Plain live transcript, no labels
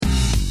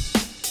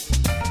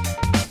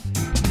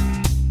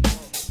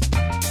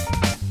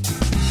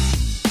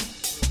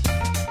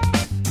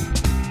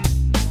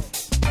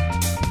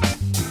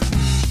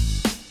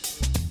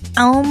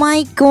Oh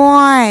my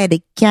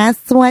God.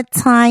 Guess what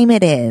time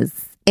it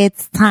is?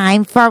 It's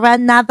time for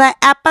another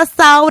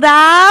episode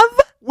of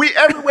We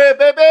Everywhere,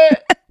 baby.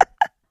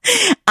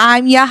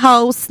 I'm your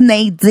host,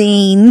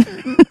 Nadine.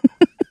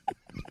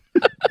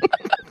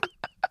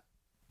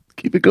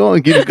 Keep it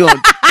going.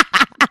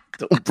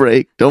 Don't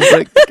break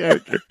the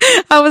character.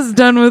 I was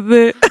done with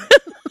it.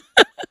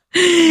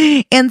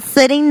 And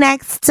sitting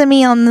next to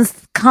me on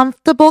this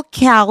comfortable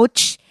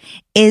couch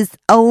is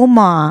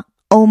Omar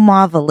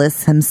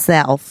Marvelous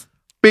himself.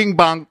 Bing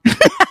bong.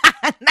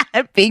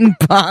 Not Bing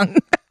Bong.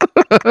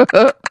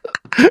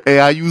 Hey,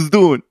 how you was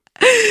doing?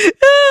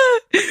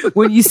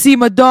 When you see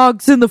my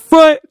dogs in the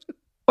front,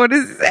 what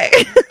does it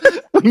say?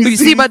 When you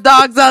see my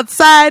dogs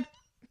outside.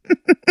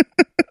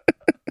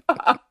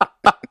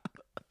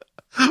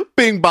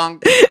 Bing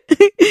bong.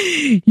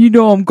 You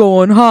know I'm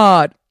going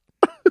hard.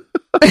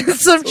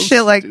 Some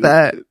shit like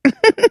that.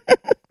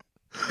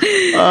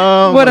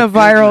 Oh, what a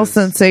viral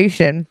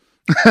sensation.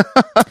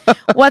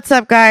 What's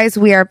up, guys?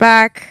 We are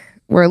back.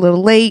 We're a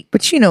little late,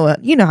 but you know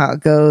what? You know how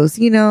it goes.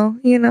 You know.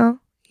 We're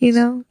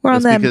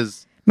on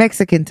that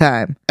Mexican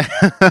time.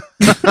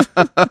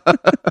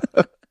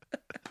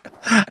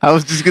 I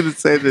was just gonna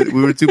say that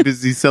we were too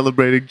busy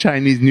celebrating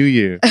Chinese New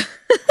Year,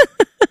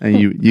 and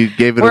you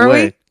gave it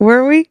away.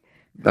 Were we?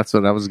 That's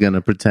what I was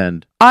gonna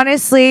pretend.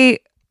 Honestly,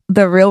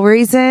 the real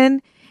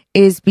reason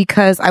is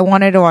because I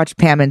wanted to watch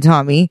Pam and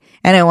Tommy,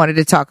 and I wanted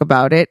to talk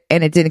about it,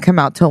 and it didn't come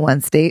out till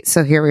Wednesday.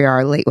 So here we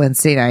are, late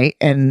Wednesday night,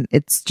 and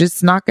it's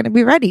just not going to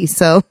be ready.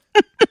 So,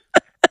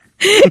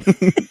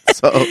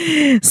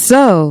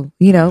 so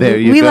we go.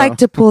 like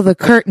to pull the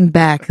curtain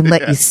back and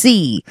let you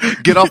see.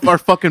 Get off our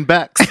fucking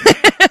backs.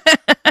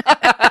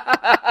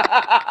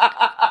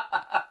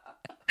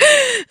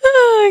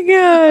 Oh my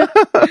god.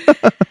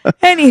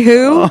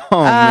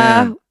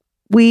 Anywho,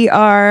 we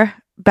are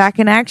back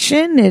in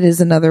action. It is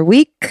another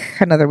week.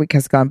 Another week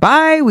has gone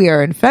by. We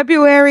are in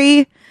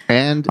February.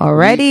 And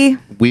already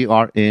we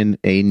are in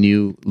a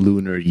new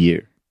lunar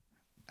year.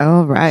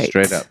 All right.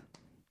 Straight up.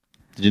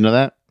 Did you know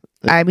that?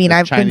 I mean,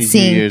 I've been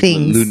seeing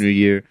things. Lunar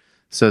year.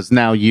 So it's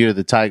now Year of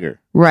the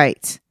Tiger.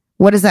 Right.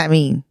 What does that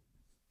mean?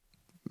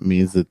 It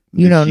means that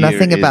you know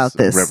nothing about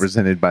this.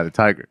 Represented by the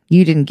tiger.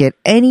 You didn't get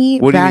any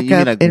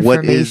backup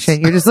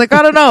information. You're just like,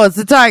 I don't know. It's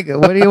the tiger.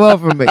 What do you want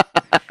from me?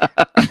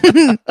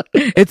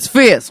 It's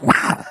fierce.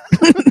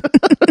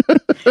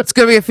 It's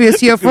going to be a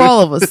fierce year for all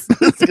of us.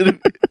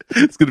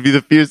 It's going to be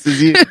the fiercest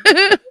year.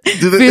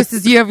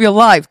 Fiercest year of your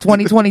life,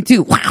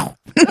 2022. Wow.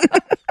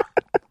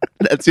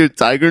 That's your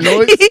tiger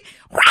noise? Is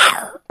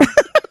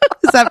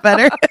that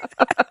better?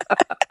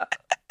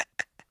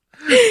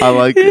 I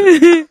like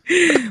it.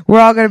 We're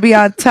all going to be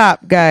on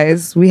top,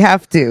 guys. We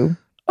have to.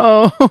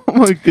 Oh,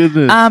 my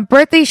goodness.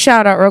 Birthday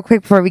shout out real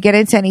quick before we get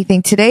into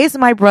anything. Today is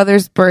my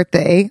brother's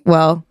birthday.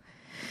 Well,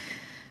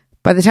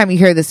 by the time you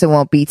hear this, it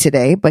won't be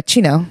today, but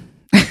you know.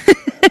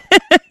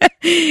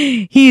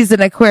 He's an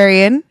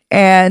Aquarian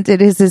and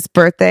it is his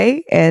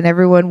birthday, and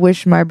everyone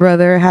wish my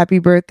brother a happy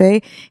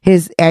birthday.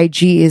 His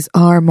IG is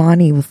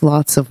Armani with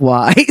lots of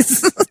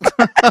Y's.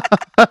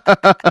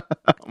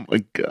 Oh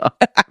my God.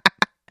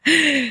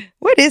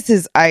 What is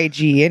his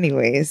IG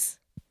anyways?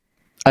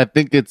 I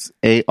think it's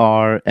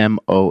ARMONEY.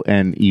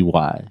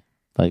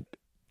 Like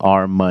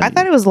R money. I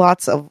thought it was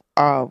lots of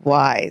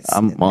Y's.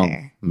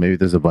 Maybe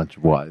there's a bunch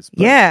of Y's. But...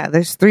 yeah,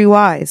 there's 3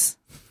 Y's.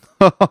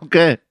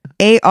 Okay.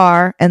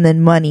 AR and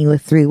then money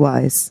with 3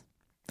 Y's.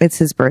 It's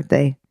his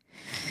birthday.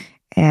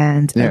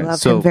 And I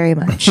love him very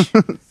much.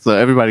 So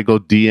everybody go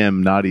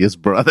DM Nadia's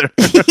brother.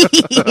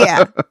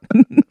 Yeah.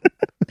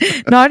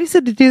 Nadia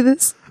said to do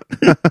this.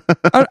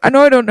 I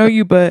know I don't know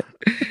you, but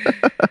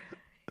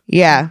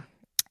yeah.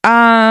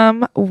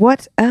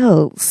 What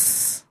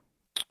else?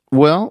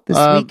 Well, this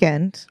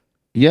weekend.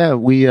 Yeah,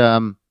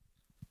 we're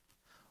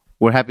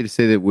happy to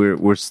say that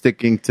we're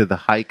sticking to the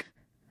hike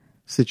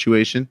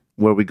situation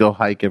where we go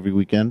hike every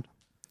weekend.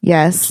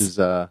 Yes. Which is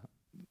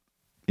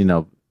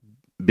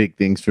big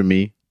things for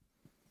me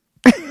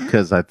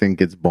because I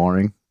think it's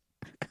boring.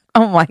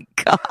 Oh my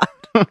God.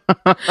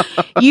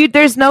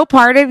 There's no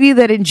part of you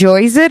that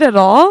enjoys it at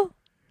all?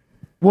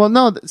 Well,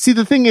 no. See,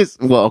 the thing is,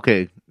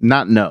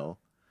 not no.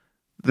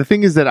 The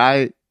thing is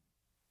that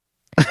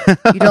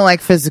you don't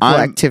like physical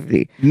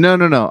activity.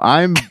 No.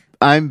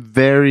 I'm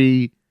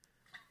very,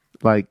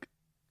 like,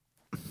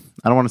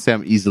 I don't want to say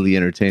I'm easily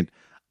entertained.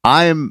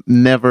 I'm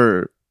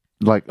never,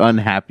 like,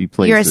 unhappy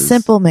places. You're a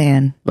simple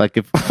man. Like,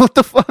 what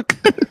the fuck?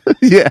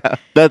 Yeah,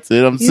 that's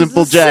it. I'm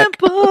Simple Jack.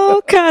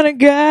 Simple kind of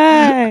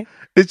guy.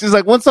 It's just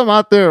like once I'm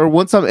out there or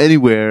once I'm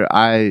anywhere,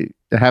 I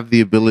have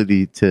the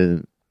ability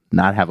to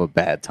not have a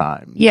bad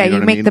time. Yeah, you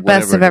make the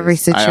best of every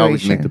situation. I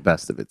always make the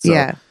best of it. So,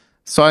 yeah.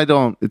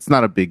 So it's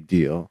not a big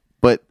deal.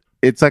 But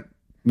it's like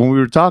when we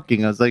were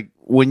talking, I was like,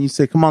 when you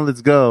say, come on,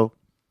 let's go,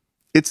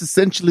 it's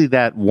essentially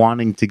that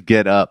wanting to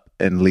get up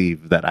and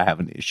leave that I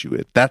have an issue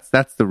with. That's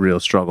the real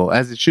struggle,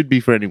 as it should be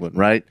for anyone,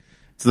 right?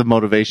 It's the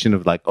motivation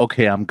of like,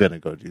 okay, I'm going to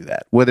go do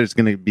that. Whether it's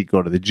going to be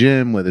go to the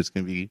gym, whether it's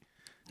going to be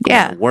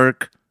go to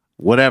work,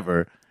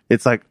 whatever.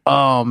 it's like,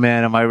 oh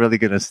man, am I really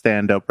gonna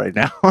stand up right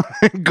now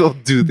and go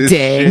do this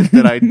Dang. shit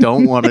that I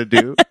don't want to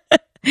do?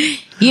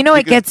 You know,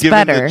 it Because gets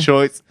given better. the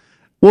choice.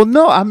 Well,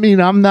 no, I mean,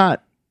 I'm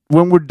not.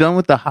 When we're done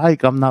with the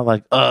hike, I'm not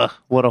like, ugh,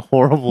 what a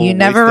horrible. You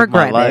never waste of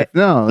my regret life. it.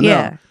 No,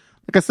 Yeah. no.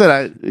 Like I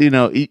said,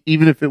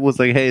 even if it was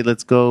like, hey,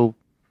 let's go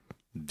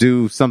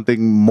do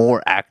something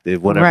more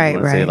active, whatever Right, you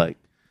want to say, right. like,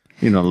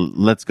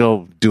 let's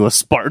go do a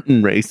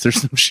Spartan race or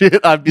some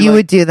shit. I'd be You like,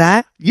 would do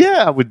that?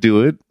 yeah, I would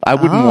do it. I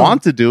wouldn't Oh.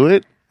 want to do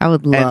it. I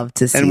would love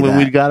to see And when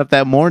that. we got up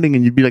that morning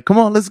and you'd be like, come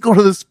on, let's go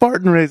to the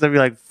Spartan race. I'd be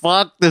like,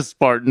 fuck this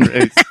Spartan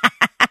race.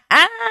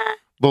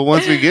 But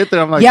once we get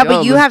there, I'm like, Yeah, yo,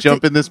 but you let's have to-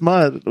 jump in this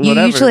mud. You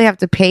Whatever. usually have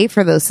to pay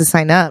for those to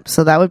sign up.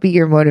 So that would be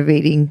your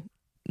motivating,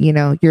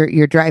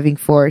 your driving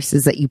force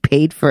is that you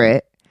paid for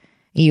it.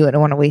 You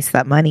wouldn't want to waste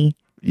that money.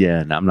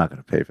 Yeah, no, I'm not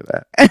going to pay for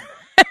that.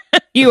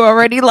 You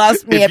already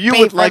lost me If at you pay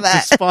would for like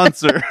that. to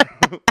sponsor,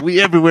 we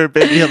everywhere,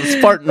 baby, have a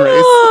Spartan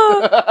race.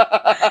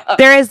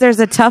 There's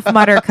a Tough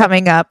Mudder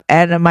coming up,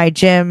 and my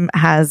gym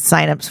has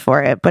signups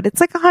for it, but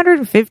it's like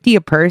 150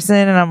 a person,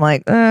 and I'm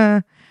like,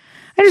 I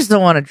just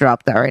don't want to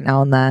drop that right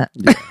now on that.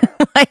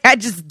 Like, I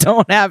just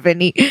don't have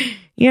any,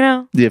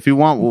 Yeah, if you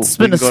want, It's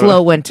been a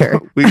slow winter.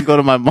 We can go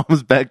to my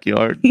mom's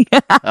backyard.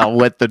 I'll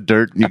wet the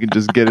dirt, and you can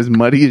just get as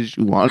muddy as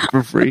you want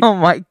for free. Oh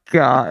my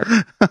God.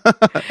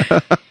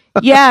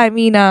 Yeah, I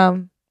mean,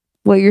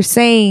 what you're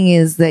saying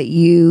is that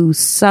you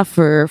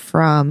suffer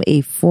from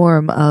a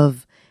form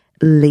of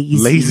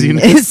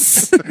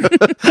laziness.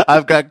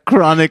 I've got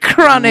chronic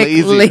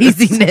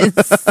laziness.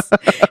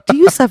 Do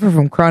you suffer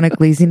from chronic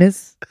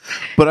laziness?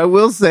 But I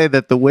will say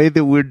that the way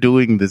that we're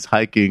doing this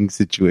hiking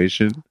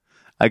situation,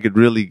 I can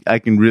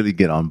really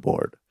get on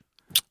board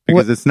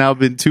because it's now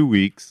been 2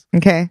 weeks,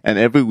 Okay. and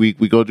every week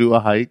we go do a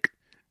hike,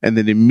 and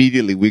then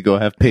immediately we go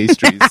have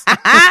pastries.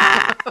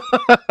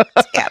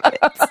 Damn it.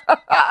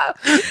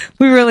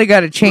 We really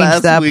got to change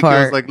Last that week it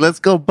part. was like, let's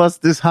go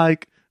bust this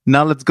hike.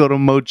 Now let's go to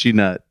Mochi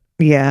Nut.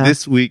 Yeah.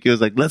 This week it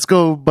was like, let's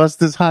go bust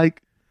this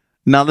hike.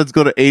 Now let's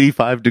go to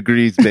 85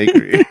 Degrees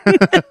Bakery.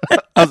 I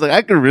was like,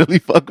 I could really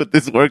fuck with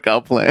this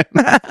workout plan.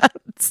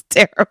 It's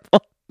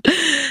terrible.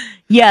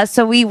 Yeah,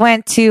 so we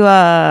went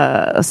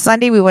to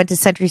Sunday. We went to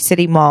Century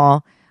City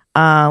Mall.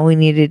 We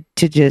needed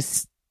to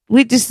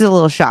we just did a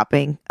little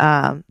shopping.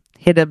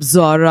 Hit up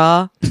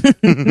Zara.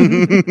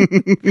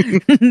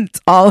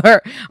 It's all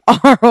our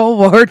whole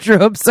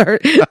wardrobes are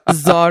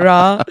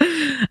Zara.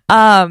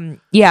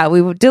 Yeah,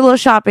 we did a little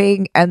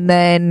shopping and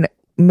then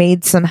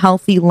made some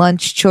healthy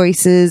lunch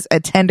choices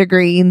at Tender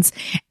Greens,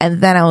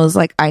 and then I was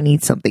like, I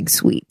need something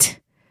sweet,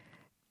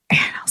 and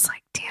I was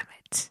like, damn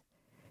it,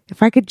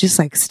 if I could just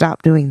like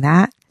stop doing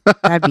that,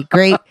 that'd be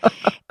great.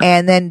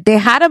 And then they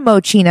had a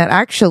mochi nut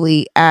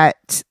actually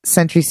at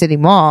Century City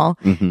Mall,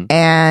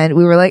 and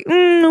we were like,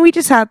 we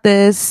just had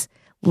this,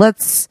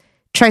 let's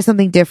try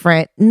something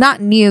different, not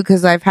new,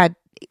 because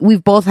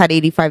we've both had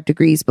 85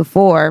 Degrees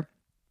before,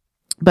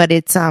 but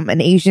it's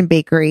an Asian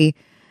bakery.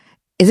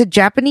 Is it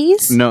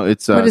Japanese? No,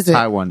 it's What is it?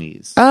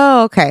 Taiwanese.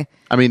 Oh, okay.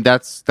 I mean,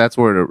 that's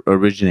where it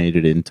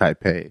originated in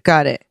Taipei.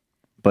 Got it.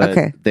 But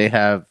Okay. they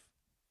have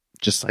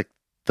just like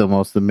the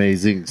most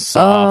amazing Oh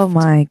soft.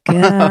 my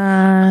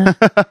God.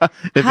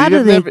 If How you've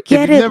do they never,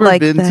 get if you've it never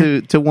like been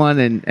that? to one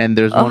and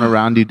there's one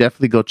around you,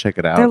 definitely go check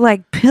it out. They're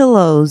like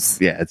pillows.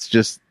 Yeah, it's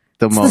just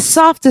the It's the most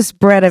softest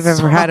bread I've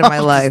ever had in my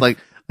soft. life.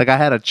 Like I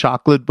had a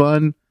chocolate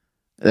bun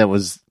that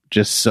was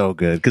just so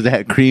good because it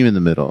had cream in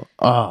the middle.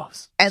 Oh,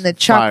 And the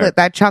fire.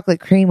 that chocolate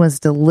cream was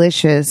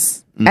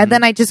delicious. Mhm. And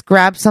then I just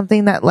grabbed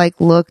something that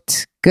like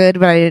looked good,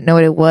 but I didn't know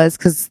what it was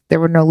because there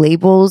were no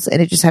labels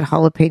and it just had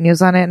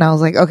jalapenos on it. And I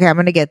was like, okay, I'm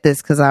going to get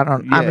this because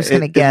I'm just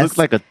going to It guess. looked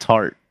like a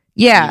tart.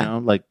 Yeah. You know,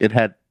 like it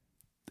had.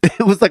 It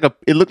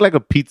looked like a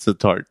pizza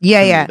tart. Yeah,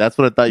 to me. yeah. That's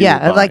what I thought. You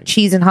Yeah. were Like buying.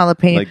 cheese and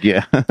jalapeno. Like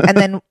yeah. And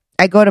then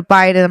I go to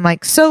buy it and I'm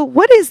like, so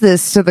what is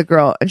this to the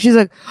girl? And she's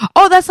like,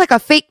 oh, that's like a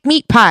fake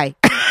meat pie.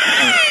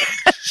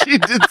 She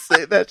did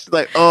say that. She's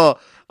like, oh,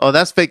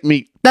 that's fake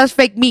meat. That's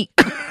fake meat.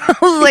 I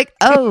was like,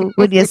 oh,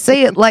 when you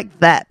say it like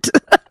that.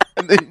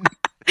 And then,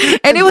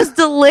 And it was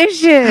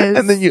delicious.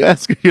 and then you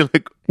ask her, you're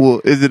like,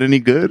 well, is it any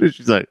good? And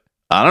she's like,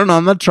 I don't know.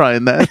 I'm not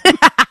trying that.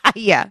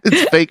 yeah,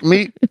 It's fake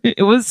meat.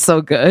 it was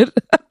so good.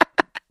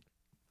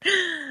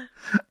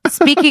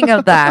 Speaking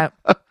of that,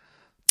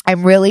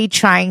 I'm really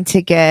trying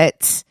to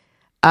get,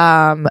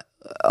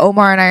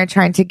 Omar and I are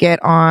trying to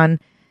get on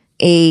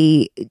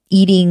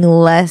eating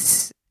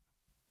less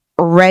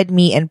red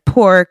meat and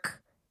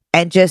pork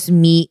and just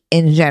meat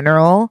in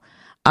general.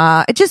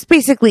 Just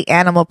basically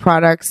animal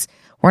products.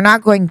 We're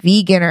not going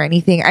vegan or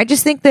anything. I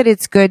just think that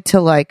it's good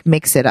to like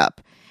mix it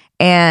up.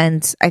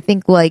 And I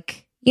think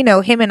like,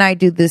 him and I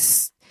do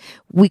this,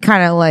 we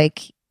kind of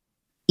like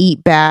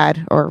eat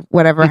bad or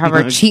whatever, have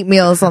our cheat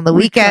meals on the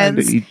We're trying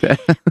to weekends. eat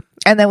that.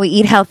 And then we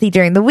eat healthy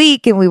during the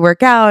week and we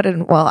work out.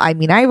 And well, I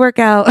mean, I work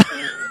out.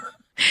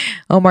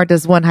 Omar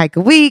does one hike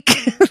a week.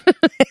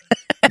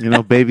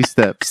 Baby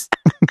steps.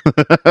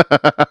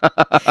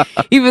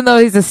 Even though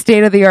he's a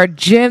state of the art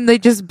gym they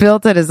just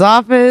built at his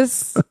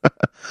office.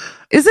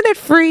 Isn't it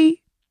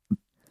free?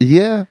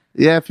 Yeah.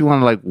 Yeah, if you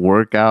want to like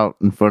work out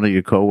in front of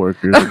your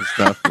coworkers and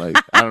stuff, like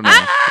I don't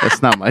know,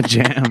 that's not my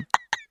jam.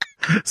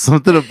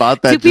 Something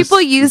about that. Do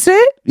people use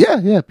it?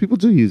 Yeah, people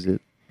do use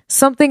it.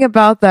 Something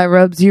about that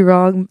rubs you the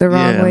wrong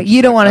Yeah, way. I'm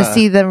You don't just want like, to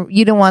see them.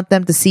 You don't want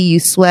them to see you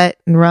sweat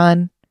and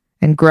run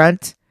and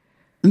grunt,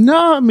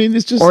 No, I mean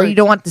it's just or like, you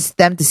don't want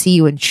them to see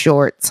you in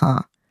shorts,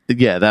 huh?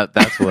 yeah,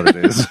 that's what it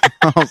is.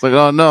 I was like,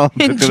 oh no,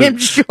 In gym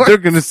shorts. they're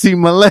gonna see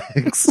my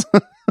legs.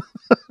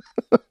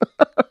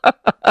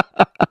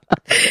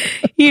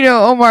 You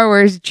know, Omar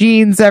wears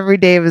jeans every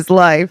day of his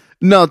life.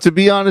 No, to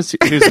be honest,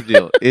 here's the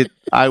deal.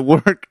 I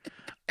work.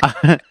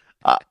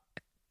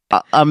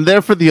 I'm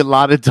there for the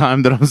allotted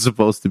time that I'm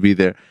supposed to be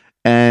there,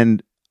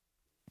 and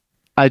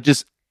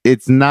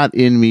it's not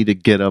in me to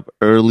get up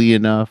early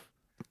enough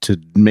to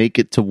make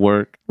it to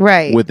work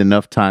Right. with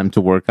enough time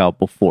to work out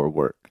before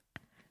work.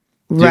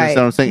 Do you Right. understand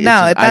what I'm saying?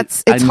 No,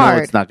 It's it's I know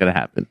hard. it's not going to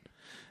happen.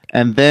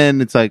 And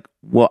then it's like,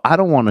 well, I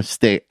don't want to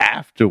stay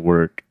after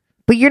work.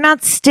 But you're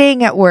not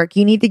staying at work.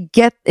 You need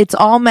to it's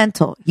all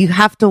mental. You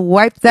have to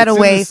wipe that It's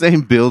away. in the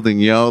same building,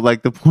 yo.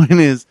 Like the point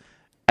is,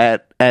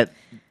 at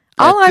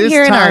All I'm this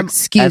hearing are time,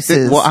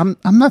 excuses. well,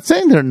 I'm not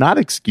saying they're not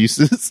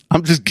excuses.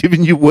 I'm just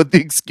giving you what the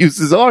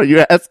excuses are.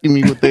 You're asking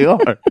me what they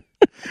are.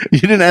 You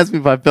didn't ask me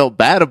if I felt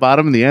bad about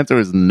them, and the answer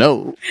is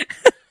no.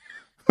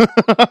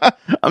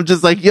 I'm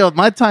just like, yo,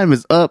 my time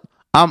is up.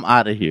 I'm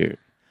out of here.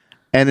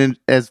 And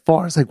as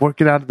far as like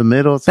working out in the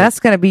middle, it's That's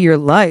going to be your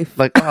life.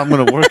 like oh, I'm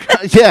gonna work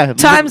out. Yeah,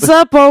 Time's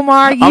up,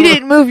 Omar. You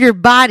didn't move your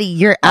body.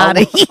 You're out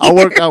of here. I'll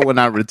work out when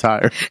I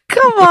retire.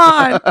 Come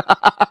on.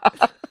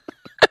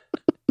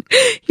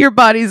 Your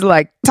body's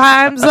like,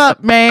 time's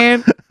up,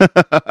 man.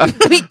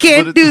 We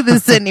can't do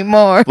this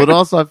anymore. But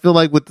also, I feel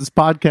like with this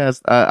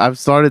podcast, I've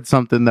started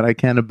something that I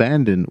can't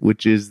abandon,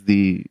 which is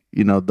the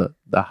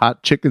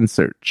hot chicken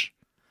search.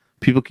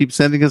 People keep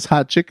sending us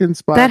hot chicken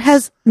spots. That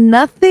has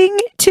nothing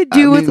to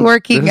do with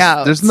working there's,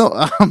 out. There's no.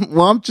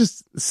 Well, I'm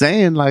just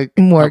saying, like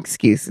More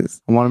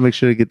excuses. I want to make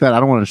sure to get that. I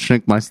don't want to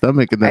shrink my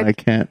stomach and then I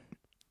can't,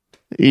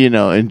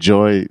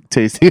 enjoy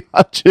tasty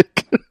hot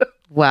chicken.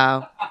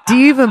 Wow. Do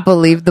you even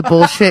believe the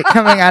bullshit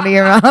coming out of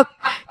your mouth?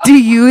 Do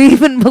you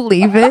even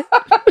believe it?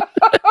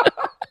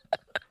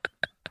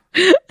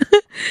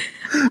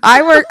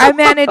 I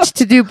managed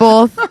to do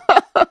both.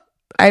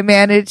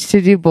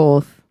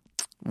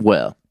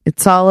 Well,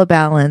 It's all a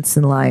balance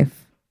in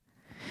life.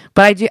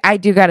 But I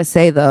do got to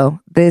say though,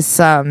 this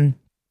going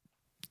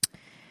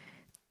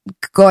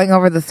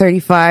over the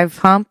 35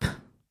 hump,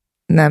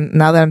 now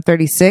that I'm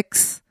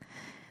 36,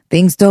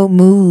 things don't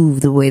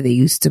move the way they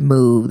used to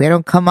move. They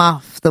don't come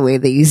off the way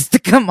they used to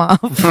come off.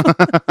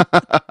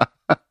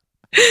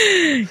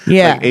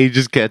 Yeah. like age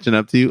is catching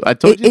up to you. I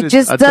told you It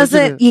just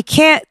doesn't, you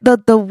can't,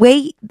 the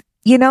weight,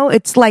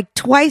 it's like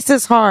twice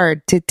as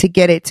hard to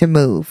get it to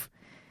move.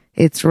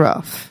 It's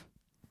rough.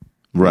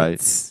 right.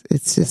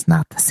 It's just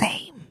not the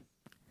same.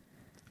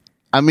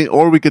 I mean,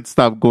 or we could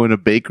stop going to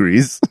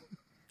bakeries.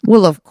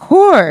 Well, of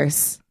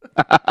course.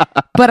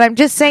 But I'm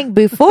just saying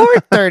before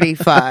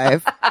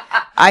 35,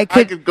 I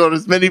could go to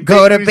as many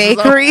go to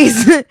bakeries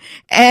as I bakeries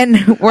and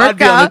I'd work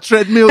be on a out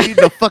treadmill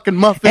eating a fucking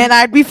muffin. and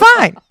I'd be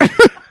fine.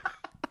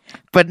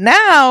 But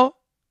now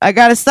I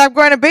got to stop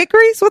going to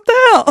bakeries? What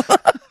the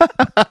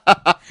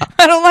hell?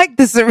 I don't like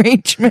this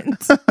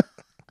arrangement.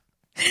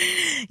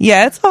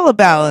 Yeah, it's all a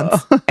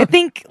balance. I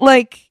think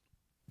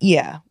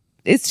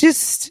it's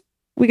just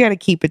we got to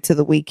keep it to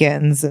the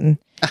weekends and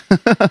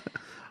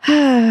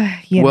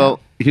Well,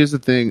 here's the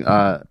thing.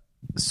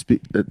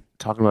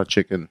 Talking about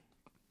chicken.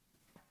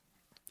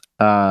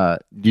 Do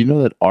you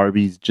know that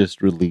Arby's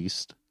just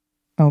released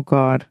oh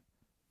God,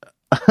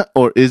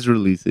 or is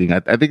releasing? I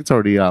think it's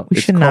already out. we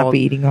should not be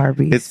eating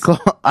Arby's. It's called.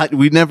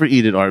 We never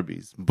eat at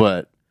Arby's,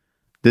 but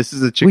this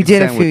is a chicken. We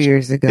did sandwich. a few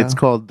years ago. It's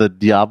called the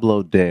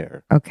Diablo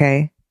Dare.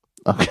 Okay.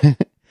 Okay,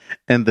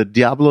 and the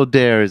Diablo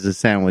Dare is a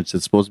sandwich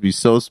that's supposed to be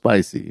so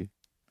spicy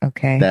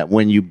Okay. that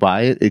when you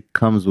buy it, it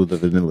comes with a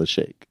vanilla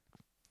shake.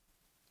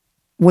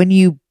 When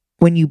you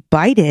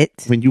bite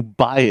it. When you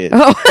buy it,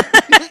 Oh.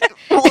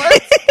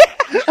 what?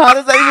 How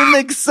does that even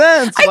make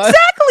sense?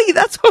 Exactly.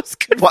 That's what's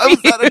good. Why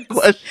was that a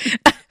question?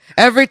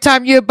 Every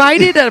time you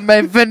bite it, a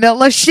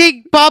vanilla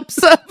shake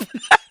pops up.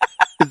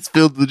 It's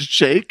filled with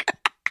shake.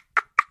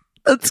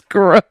 That's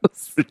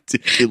gross.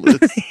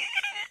 Ridiculous.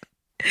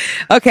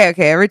 Okay.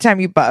 Every time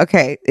you bite,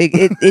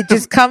 it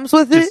just comes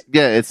with it.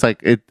 Yeah, it's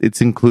like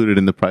it's included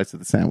in the price of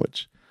the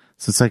sandwich.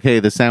 So it's like, hey,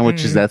 the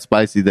sandwich is that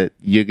spicy that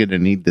you're gonna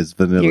need this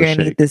vanilla You're gonna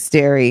shake. need this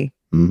dairy.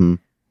 Mm-hmm.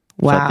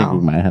 Wow. So I think we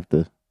might have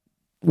to.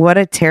 What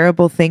a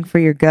terrible thing for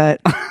your gut.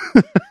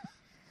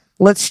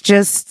 Let's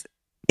just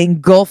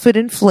engulf it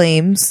in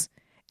flames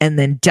and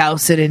then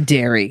douse it in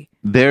dairy.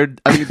 They're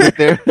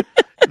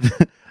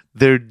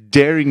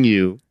daring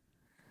you.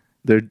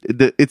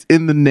 It's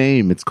in the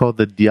name. It's called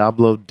the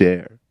Diablo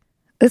Dare.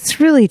 It's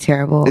really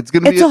terrible. It's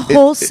gonna be a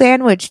whole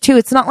sandwich too.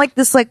 It's not like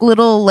this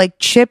little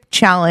chip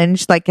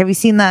challenge. Like, have you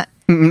seen that?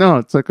 No,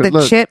 it's like The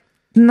look, chip?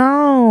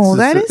 No,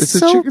 that is it's a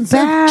so chicken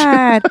sandwich.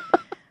 bad.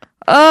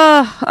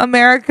 Ugh,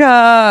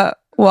 America.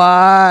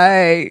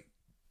 Why?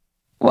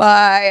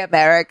 Why,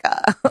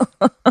 America?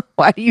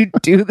 Why do you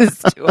do this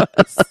to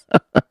us?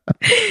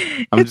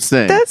 I'm just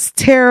saying. That's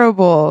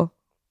terrible.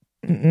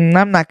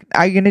 I'm not.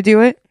 Are you going to do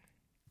it?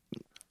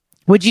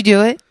 Would you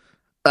do it?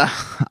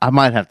 I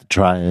might have to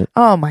try it.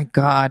 Oh my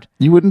God.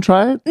 You wouldn't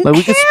try it? Like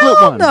we could split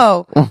Hell one.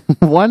 no.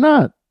 Why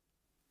not?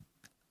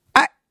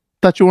 I-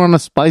 thought you were on a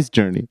spice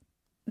journey.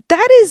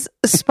 That is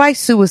a spice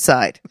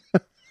suicide.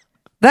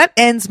 That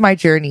ends my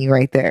journey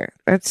right there.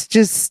 That's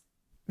just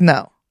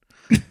no.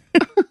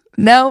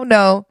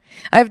 No.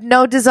 I have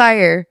no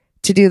desire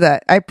to do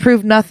that. I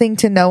prove nothing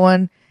to no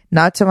one,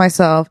 not to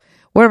myself.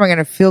 What am I going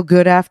to feel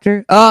good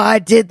after? Oh, I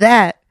did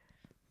that.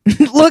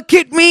 Look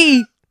at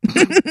me.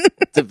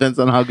 Depends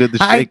on how good the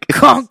I shake is.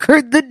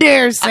 conquered the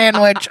dare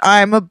sandwich.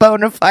 I'm a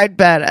bona fide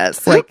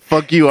badass. Like,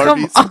 Fuck you,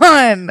 come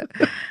Arby's.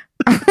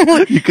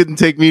 on. You couldn't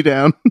take me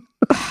down.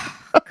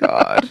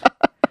 God.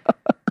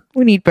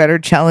 We need better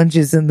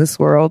challenges in this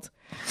world.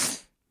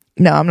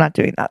 No, I'm not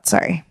doing that.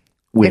 Sorry.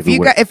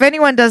 If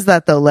anyone does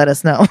that, though, let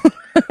us know.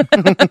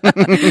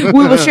 We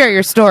will share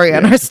your story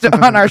on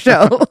our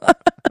show.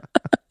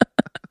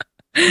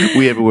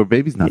 We Everywhere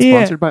Babies, not Yeah.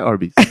 sponsored by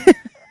Arby's.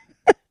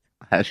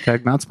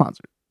 Hashtag not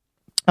sponsored.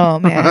 Oh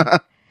man.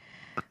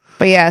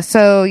 But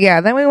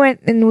then we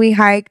went and we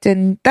hiked,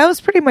 and that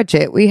was pretty much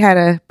it. We had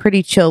a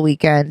pretty chill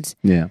weekend.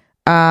 Yeah.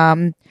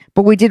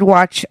 But we did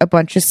watch a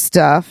bunch of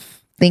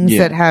stuff, things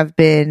that have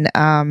been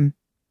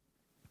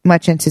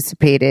much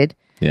anticipated.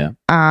 Yeah.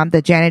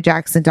 The Janet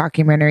Jackson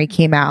documentary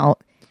came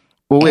out.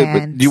 Well, wait,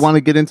 but do you want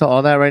to get into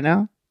all that right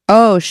now?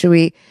 Oh, should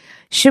we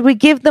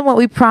give them what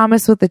we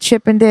promised with the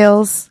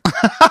Chippendales?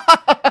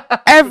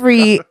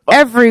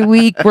 every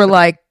week we're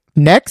like,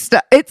 next.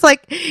 It's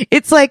like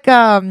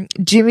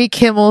Jimmy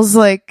Kimmel's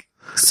like,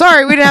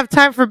 sorry, we didn't have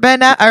time for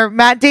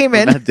Matt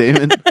Damon. Matt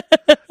Damon.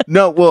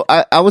 No, well,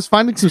 I was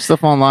finding some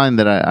stuff online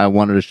that I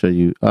wanted to show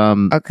you.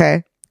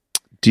 Okay.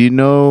 Do you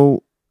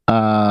know?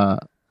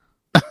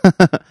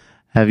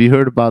 Have you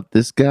heard about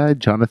this guy,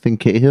 Jonathan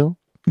Cahill?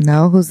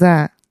 No, who's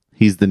that?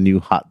 He's the new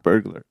hot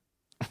burglar.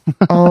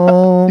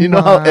 Oh, you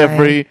know how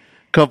every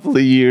couple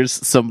of years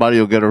somebody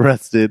will get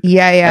arrested?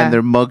 Yeah. And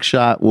their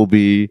mugshot will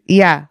be,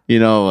 yeah,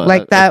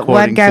 like that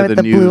one guy with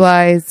the blue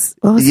eyes.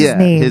 What was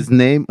his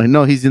name?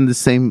 No, he's in the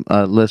same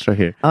list right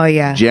here. Oh,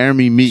 yeah.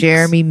 Jeremy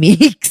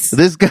Meeks.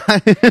 This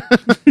guy.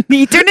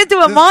 He turned into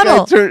a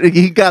model.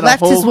 He got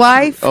left his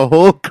wife. A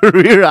whole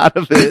career out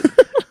of it.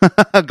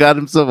 Got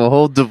himself a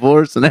whole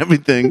divorce and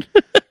everything.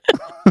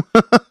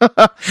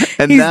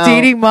 And he's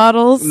dating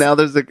models. Now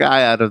there's a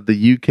guy out of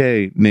the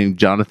UK named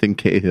Jonathan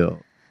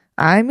Cahill.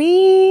 I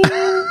mean,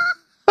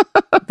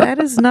 that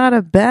is not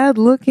a bad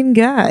looking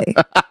guy.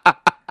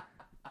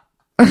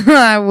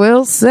 I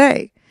will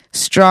say.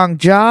 Strong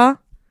jaw,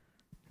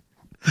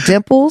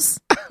 dimples,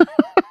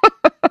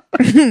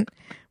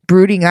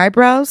 brooding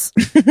eyebrows.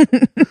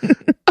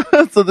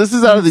 So this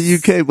is out of the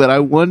UK, but I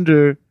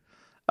wonder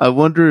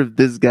if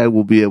this guy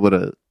will be able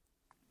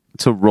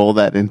to roll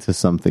that into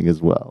something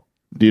as well.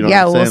 Do you know what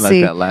I'm saying? We'll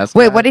see. Like that last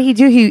Wait, guy? what did he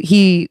do?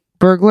 He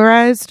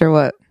burglarized or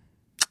what?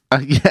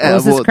 Yeah, what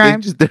was his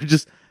crime? They're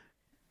just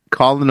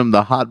calling him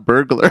the hot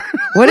burglar.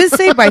 What does it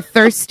say by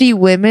thirsty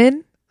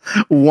women?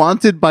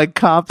 Wanted by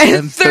cops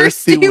and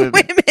thirsty women.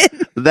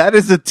 That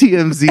is a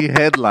TMZ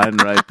headline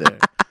right there.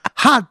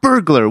 Hot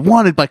burglar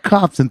wanted by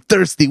cops and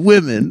thirsty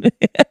women.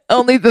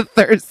 Only the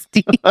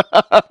thirsty.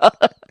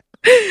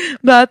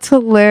 That's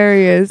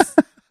hilarious.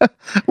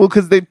 Well,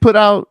 because they put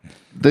out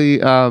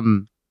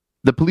the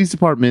police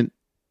department.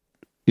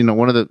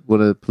 One of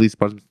the police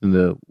departments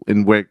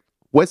in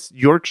West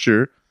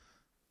Yorkshire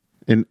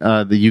in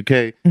the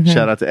UK. Mm-hmm.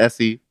 Shout out to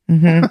Essie.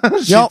 Mm-hmm.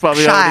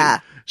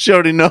 She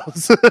already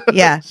knows.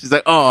 Yeah. She's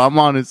like, oh, I'm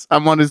on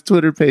his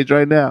Twitter page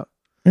right now.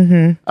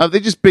 Mm-hmm. They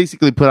just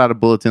basically put out a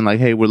bulletin like,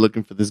 hey, we're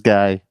looking for this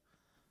guy.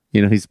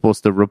 He's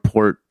supposed to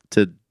report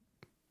to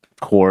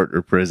court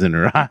or prison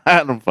or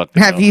I don't fucking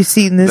know. Have you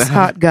seen this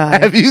hot guy?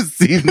 Have you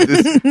seen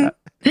this guy?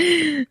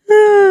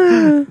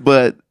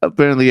 But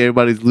apparently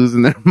everybody's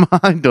losing their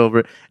mind over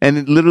it. And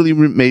it literally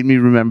made me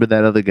remember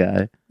that other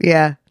guy.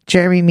 Yeah.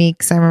 Jeremy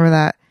Meeks. I remember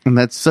that. And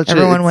that's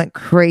everyone went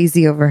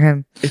crazy over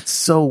him. It's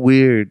so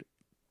weird.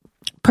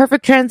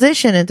 Perfect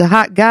transition into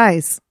hot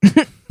guys.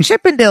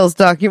 Chippendales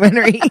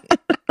documentary.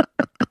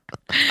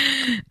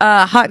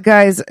 Hot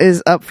Guys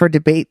is up for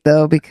debate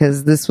though,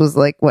 because this was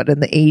like in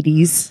the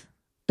 80s.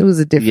 It was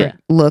a different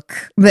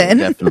look then.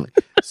 Yeah, definitely.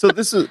 So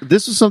this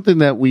was something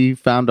that we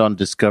found on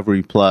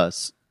Discovery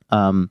Plus.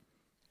 And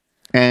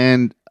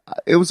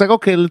it was like,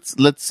 okay,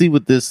 let's see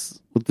what this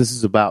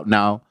is about.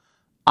 Now,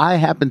 I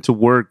happen to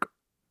work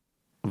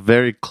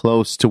very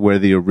close to where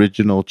the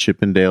original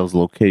Chippendales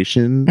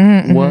location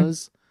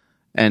was,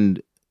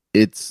 and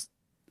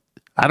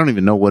I don't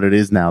even know what it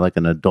is now, like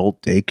an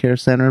adult daycare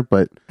center,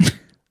 but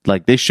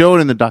like they show it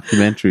in the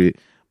documentary.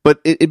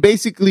 But it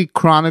basically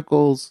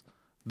chronicles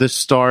the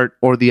start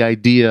or the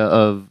idea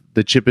of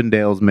the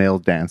Chippendales male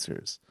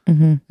dancers.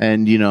 Mm-hmm.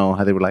 And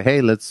how they were like,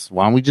 hey,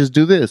 why don't we just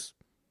do this?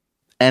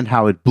 And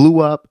how it blew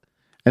up.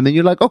 And then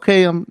you're like,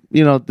 okay,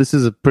 this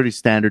is a pretty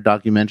standard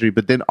documentary.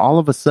 But then all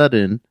of a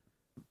sudden,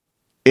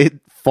 it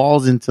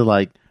falls into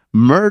like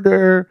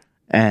murder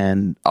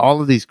and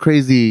all of these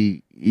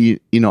crazy,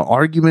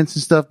 arguments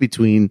and stuff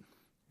between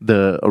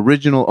the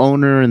original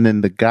owner and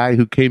then the guy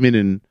who came in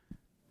and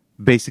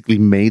basically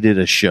made it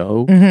a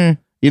show.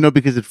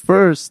 Because at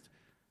first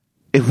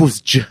it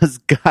was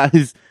just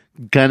guys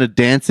kind of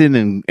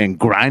dancing and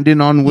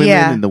grinding on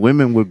women, and the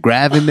women were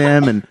grabbing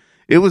them, and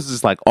it was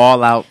just like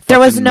all out. There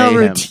was no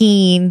mayhem.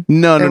 routine.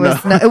 No.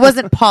 It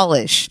wasn't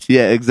polished.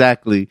 Yeah,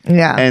 exactly.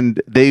 Yeah.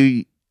 And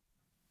they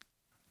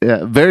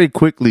very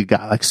quickly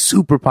got like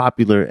super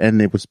popular,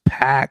 and it was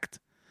packed.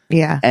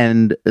 Yeah.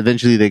 And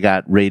eventually they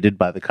got raided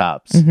by the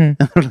cops.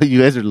 Like,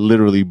 you guys are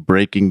literally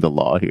breaking the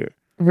law here.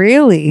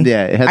 Really?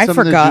 Yeah, it had I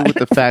something forgot. to do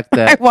with the fact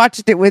that I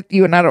watched it with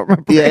you and I don't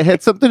remember. it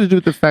had something to do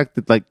with the fact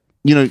that, like,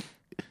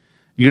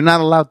 you're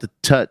not allowed to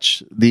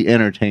touch the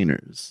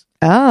entertainers.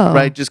 Oh.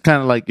 Right? Just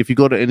kind of like if you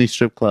go to any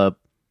strip club,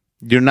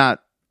 you're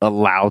not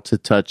allowed to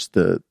touch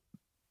the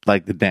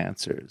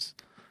dancers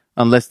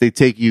unless they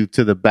take you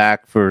to the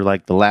back for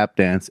like the lap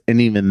dance. And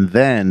even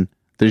then,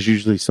 there's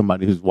usually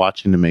somebody who's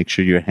watching to make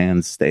sure your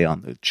hands stay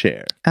on the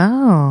chair.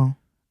 Oh.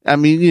 I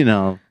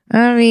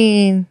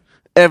mean,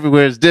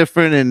 everywhere is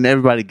different and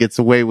everybody gets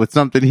away with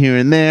something here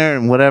and there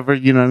and whatever,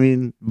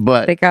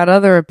 but they got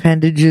other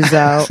appendages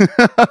out.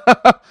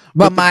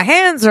 but my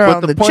hands are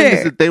on the point chair.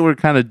 is that they were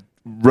kind of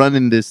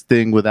running this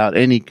thing without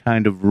any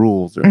kind of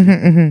rules or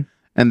anything.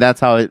 And that's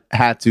how it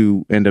had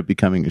to end up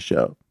becoming a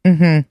show.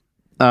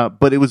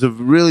 But it was a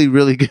really,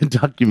 really good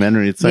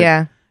documentary. It's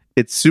like,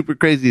 it's super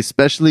crazy,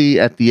 especially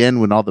at the end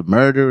when all the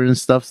murder and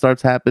stuff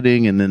starts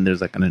happening, and then there's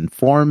like an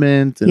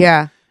informant.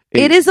 And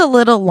it is a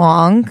little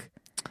long.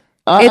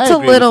 It's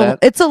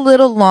a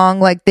little long.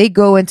 Like they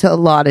go into a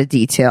lot of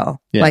detail.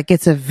 Yeah. Like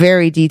it's a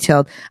very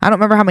detailed. I don't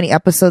remember how many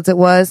episodes it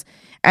was.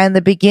 And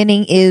the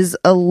beginning is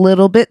a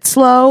little bit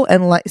slow.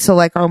 And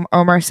like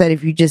Omar said,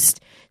 if you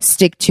just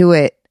stick to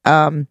it,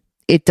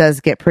 it does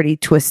get pretty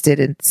twisted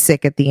and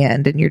sick at the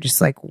end. And you're just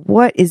like,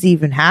 what is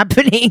even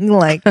happening?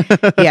 Like,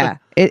 yeah,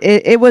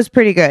 it was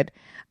pretty good.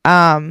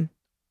 But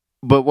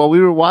while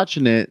we were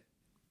watching it,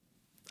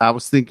 I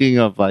was thinking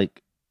of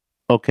like,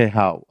 okay,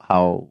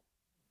 how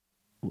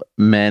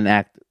men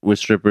act with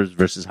strippers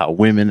versus how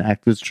women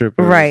act with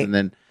strippers. Right. And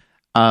then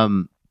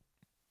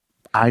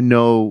I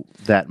know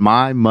that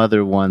my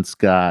mother once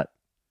got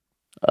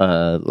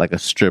like a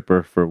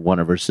stripper for one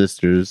of her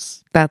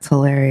sisters. That's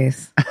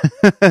hilarious.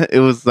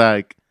 It was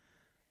like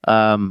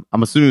I'm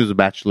assuming it was a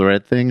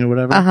bachelorette thing or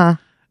whatever.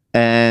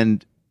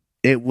 And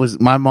it was,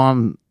 my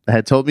mom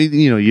had told me,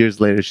 years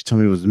later, she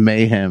told me it was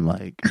mayhem.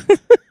 Like,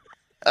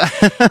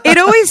 it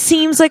always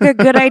seems like a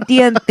good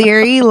idea in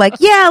theory. Like,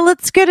 yeah,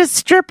 let's get a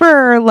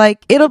stripper.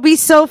 Like, it'll be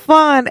so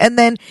fun. And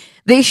then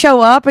they show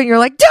up and you're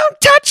like,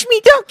 don't touch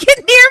me. Don't get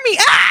near me.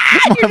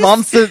 Ah! My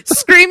mom said,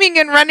 screaming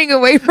and running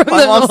away from them.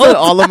 My mom said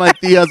all of my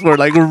tias were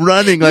like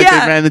running. Like they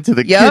ran into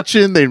the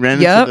kitchen. They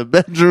ran into the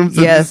bedrooms.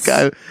 And this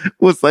guy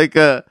was like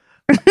I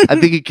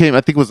think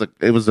it was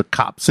a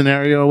cop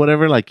scenario or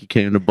whatever. Like he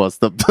came to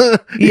bust up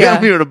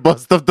to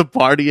bust up the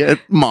party at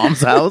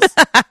mom's house.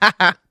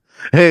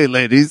 Hey,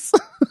 ladies.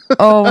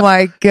 Oh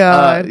my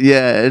God.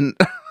 And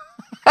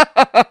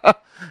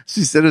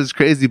she said it was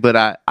crazy,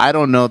 but I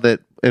don't know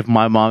that if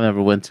my mom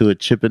ever went to a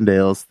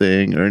Chippendales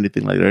thing or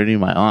anything like that, or any of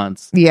my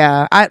aunts.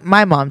 Yeah,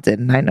 my mom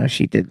didn't. I know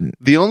she didn't.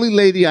 The only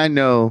lady I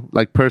know,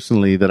 like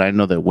personally, that I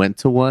know that went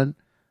to the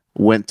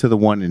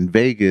one in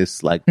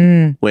Vegas, like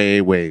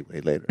way, way,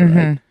 way later.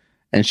 Right?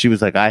 And she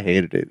was like, I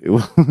hated it.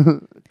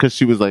 Because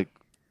she was like,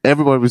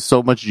 everybody was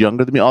so much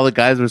younger than me. All the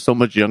guys were so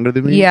much younger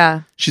than me.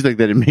 Yeah. She's like,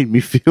 that it made me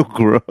feel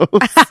gross.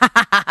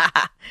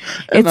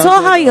 It's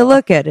all how you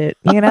look at it,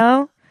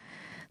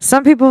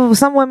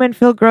 Some women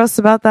feel gross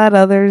about that.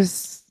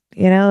 Others,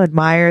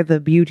 admire the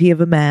beauty of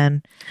a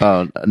man.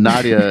 Oh,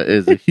 Nadia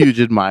is a huge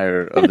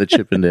admirer of the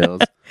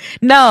Chippendales.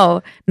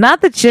 No,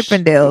 not the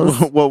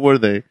Chippendales. What were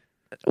they?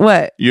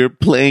 What? Your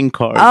playing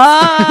cards.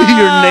 Oh.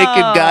 Your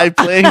naked guy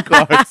playing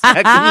cards,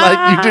 acting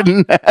like you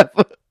didn't have.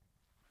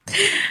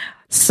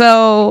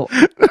 So,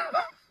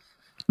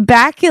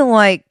 back in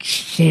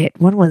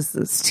when was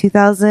this?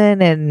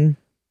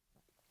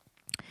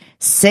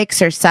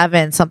 2006 or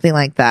 7, something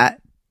like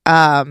that.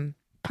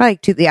 Probably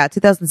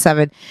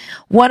 2007.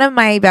 One of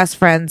my best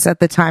friends at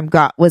the time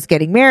was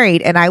getting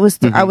married, and I was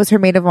her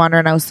maid of honor,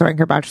 and I was throwing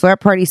her bachelorette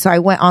party. So I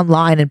went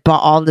online and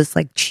bought all this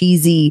like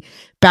cheesy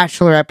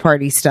bachelorette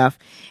party stuff.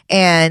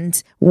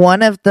 And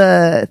one of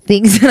the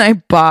things that I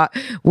bought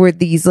were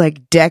these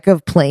like deck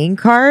of playing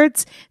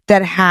cards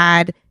that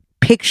had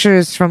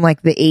pictures from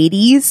like the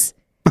 80s.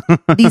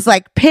 These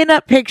like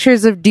pin-up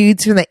pictures of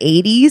dudes from the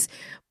 80s,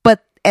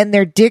 and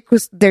their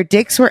dicks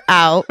were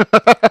out.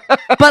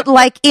 But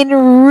like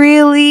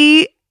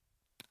to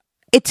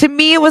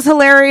me it was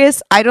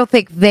hilarious. I don't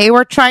think they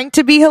were trying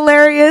to be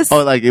hilarious.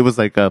 Oh, like it was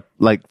like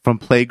from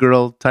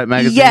Playgirl type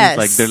magazines. Yes.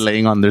 Like they're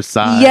laying on their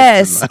side.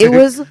 Yes, it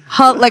was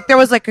like there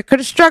was like a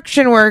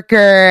construction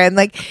worker and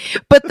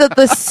but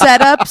the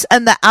setups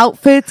and the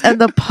outfits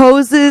and the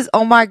poses.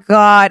 Oh my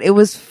God, it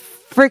was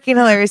freaking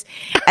hilarious.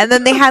 And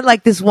then they had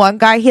like this one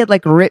guy, he had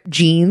like ripped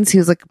jeans. He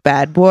was like a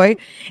bad boy.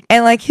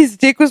 And like his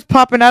dick was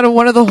popping out of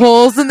one of the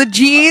holes in the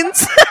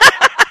jeans.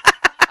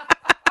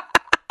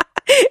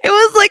 It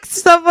was like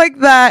stuff like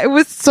that. It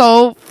was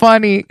so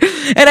funny.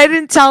 And I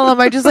didn't tell him.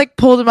 I just like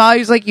pulled him out. He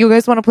was like, you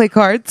guys want to play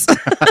cards?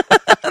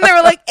 And they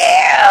were like,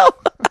 ew.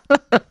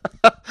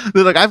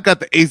 They're like, I've got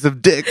the ace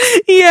of dicks.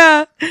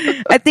 Yeah.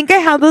 I think I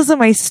have those in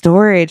my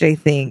storage, I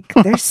think.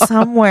 They're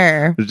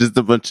somewhere. There's just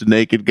a bunch of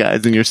naked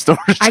guys in your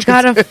storage. I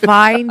gotta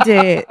find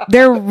it.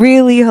 They're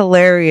really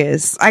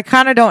hilarious. I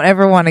kind of don't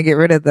ever want to get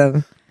rid of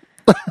them.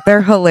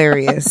 They're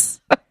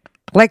hilarious.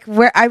 Like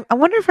where I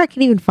wonder if I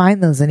can even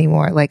find those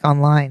anymore, like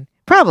online.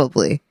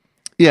 Probably.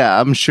 Yeah,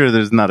 I'm sure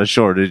there's not a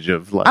shortage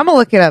of like I'm gonna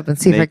look it up and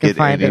see if I can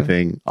find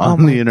anything it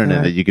on the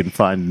internet that you can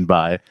find and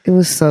buy. It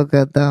was so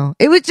good though.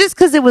 It was just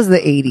because it was the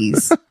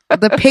 80s.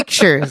 The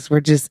pictures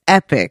were just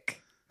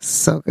epic.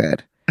 So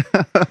good.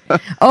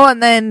 Oh,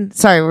 and then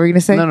sorry, what were you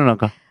gonna say? No,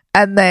 go.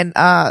 And then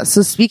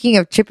so speaking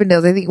of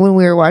Chippendales, I think when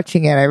we were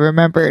watching it, I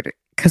remembered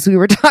because we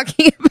were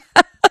talking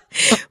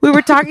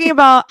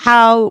about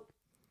how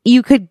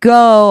you could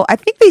go. I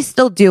think they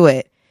still do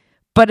it.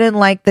 But in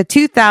like the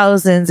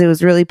 2000s, it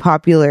was really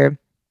popular.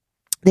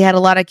 They had a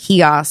lot of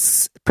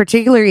kiosks,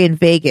 particularly in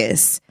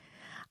Vegas,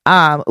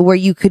 where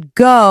you could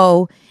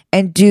go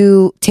and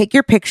take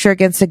your picture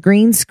against a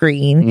green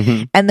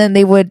screen. And then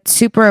they would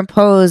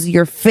superimpose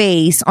your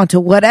face onto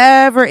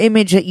whatever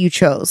image that you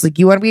chose. Like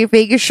you want to be a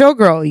Vegas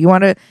showgirl. You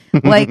want to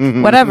like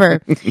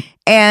whatever.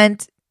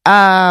 And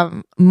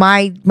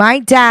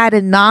my dad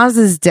and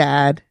Naz's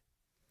dad,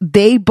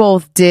 they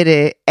both did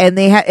it, and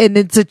and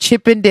it's a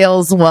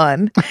Chippendales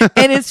one,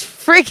 and it's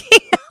freaking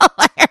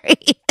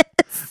hilarious.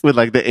 With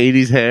like the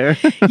 80s hair?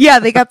 Yeah,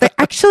 they got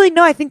actually,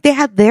 no, I think they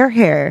had their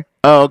hair.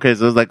 Oh, okay,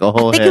 so it was like a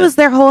whole I think head. it was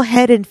their whole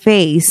head and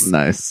face.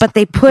 Nice. But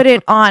they put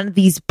it on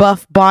these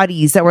buff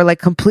bodies that were like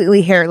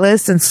completely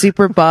hairless and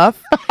super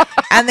buff.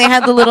 And they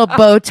had the little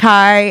bow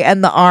tie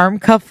and the arm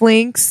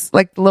cufflinks,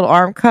 like the little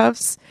arm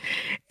cuffs.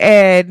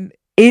 And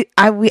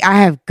I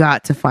have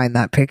got to find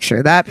that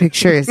picture. That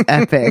picture is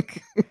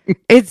epic.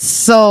 It's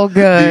so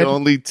good. The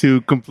only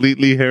two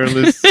completely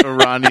hairless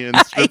Iranian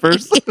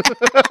strippers.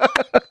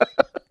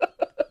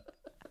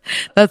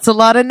 That's a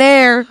lot of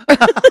nair.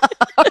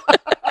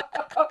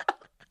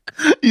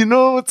 You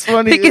know what's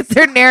funny? They get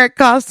their nair at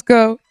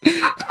Costco.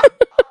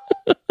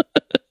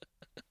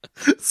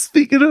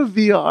 Speaking of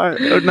VR,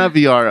 or not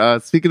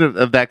VR, speaking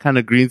of that kind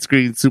of green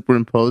screen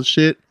superimposed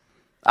shit,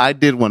 I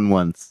did one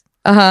once.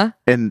 Uh-huh.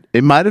 And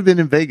it might have been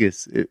in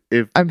Vegas.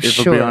 If I'm if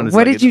sure. I'll be honest,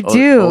 What like did you in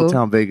do? Old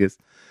Town Vegas.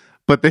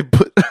 But they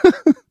put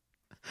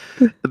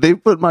they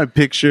put my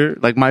picture,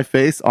 like my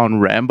face, on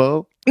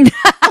Rambo.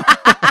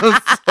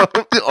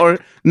 Or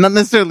not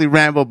necessarily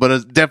Rambo, but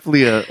it's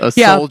definitely a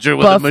soldier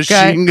with a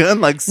machine gun.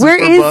 Like super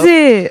where is buff.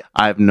 it?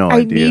 I have no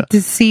I idea. need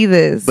to see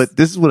this. But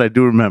this is what I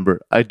do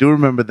remember. I do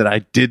remember that I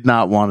did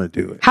not want to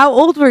do it. How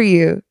old were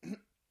you?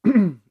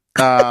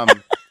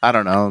 I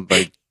don't know,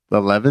 like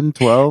 11,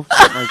 12,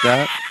 something like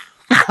that.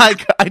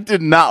 I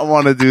did not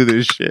want to do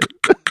this shit.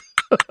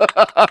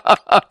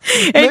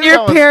 And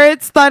your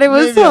parents thought it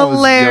was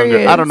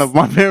hilarious. I don't know.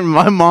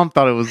 My mom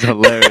thought it was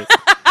hilarious.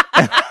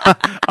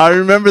 I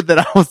remember that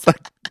I was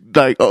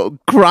like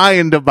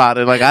crying about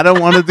it. Like, I don't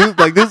want to do,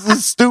 like, this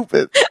is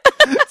stupid.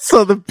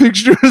 So the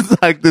picture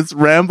is like this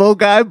Rambo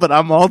guy, but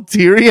I'm all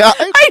teary eyed.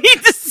 I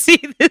need to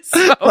see this.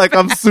 Like,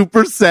 I'm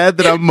super sad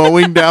that I'm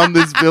mowing down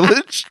this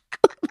village.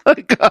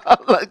 Like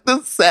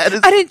the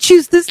saddest. I didn't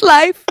choose this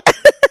life.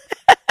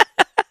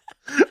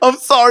 I'm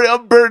sorry,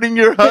 I'm burning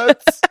your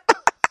huts.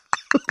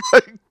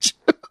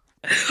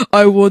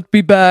 I won't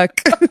be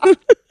back.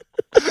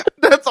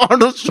 That's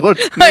Arnold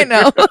Schwarzenegger. I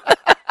know.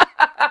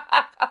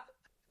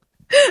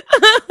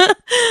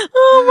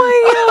 Oh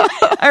my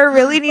god. I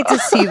really need to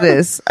see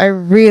this.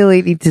 I'm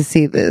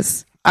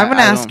going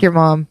to ask your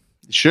mom.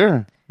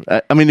 Sure.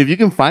 I mean, if you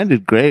can find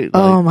it, great.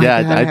 Like, oh my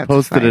god. I'd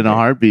post it in a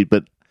heartbeat,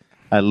 but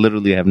I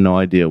literally have no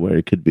idea where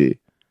it could be.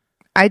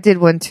 I did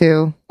one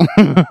too.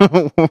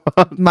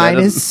 Mine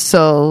is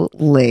so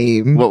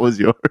lame. What was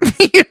yours?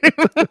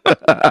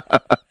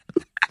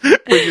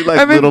 Were you like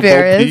I'm Little Bo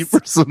embarrassed.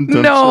 Peep or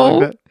something? No.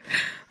 Like that?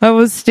 I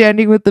was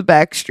standing with the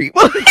Backstreet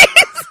Boys.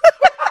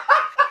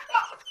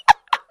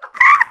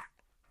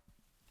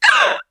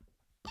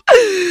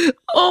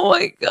 Oh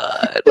my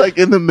god. Like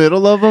in the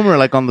middle of them or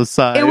like on the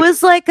side? It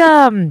was like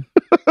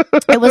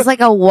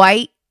a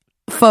white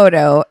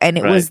photo, and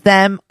it was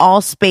them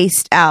all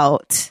spaced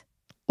out,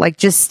 like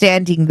just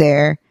standing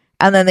there,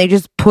 and then they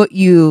just put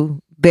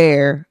you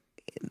there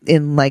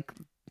in like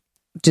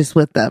just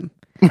with them.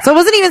 So I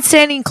wasn't even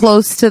standing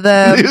close to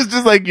them. It was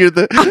just like you're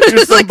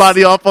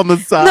somebody off on the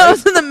side. No, I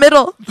was in the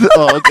middle.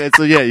 Oh, okay.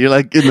 So yeah, you're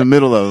like in the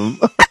middle of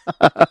them.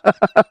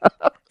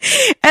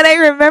 And I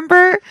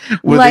remember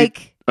when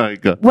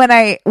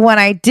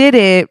I did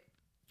it,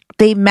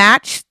 they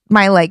matched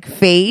my like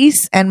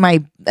face and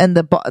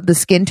the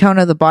skin tone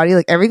of the body,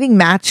 like everything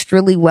matched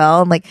really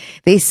well, and like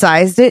they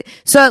sized it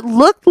so it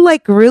looked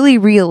like really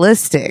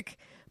realistic.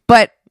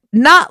 But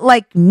not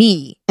like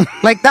me.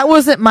 Like that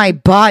wasn't my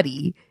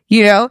body,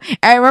 you know? And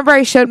I remember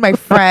I showed my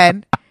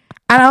friend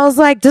and I was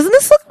like, doesn't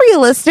this look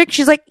realistic?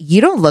 She's like,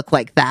 you don't look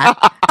like that.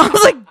 I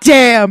was like,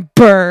 damn,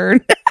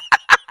 burn.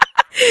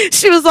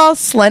 She was all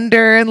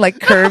slender and like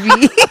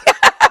curvy.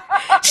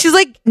 She's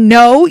like,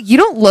 no, you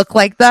don't look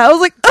like that. I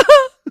was like,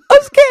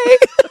 okay.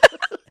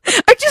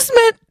 I just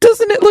meant,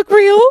 doesn't it look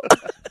real?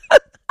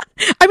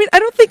 I mean, I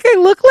don't think I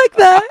look like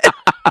that.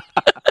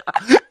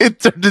 It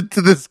turned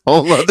into this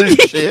whole other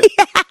shit.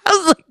 Yeah, I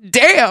was like,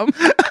 damn.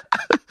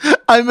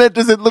 I meant,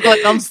 does it look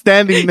like I'm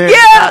standing there?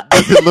 Yeah.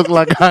 Does it look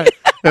like I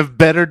have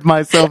bettered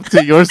myself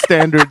to your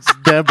standards,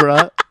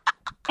 Deborah?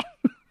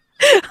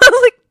 I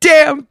was like,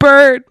 damn,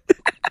 bird.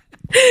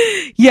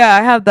 Yeah,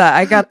 I have that.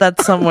 I got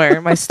that somewhere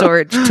in my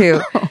storage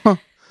too.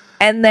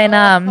 And then,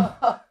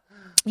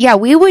 yeah,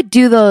 we would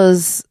do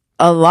those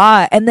a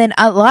lot. And then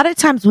a lot of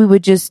times we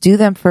would just do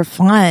them for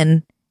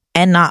fun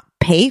and not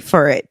pay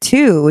for it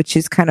too, which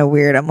is kind of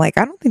weird. I'm like,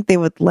 I don't think they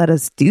would let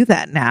us do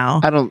that now.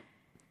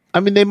 I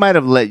mean, they might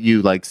have let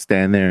you like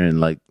stand there and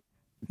like.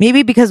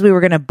 Maybe because we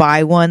were going to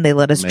buy one, they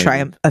let us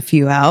try a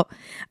few out.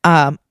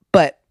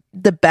 But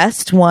the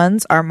best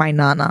ones are my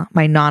Nana.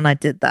 My Nana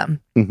did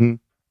them. Mm-hmm.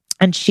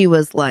 And she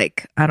was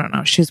like, I don't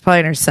know, she was probably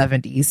in her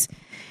 70s.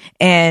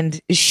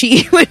 And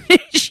she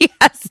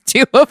has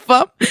two of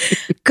them.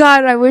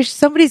 God, I wish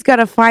somebody's got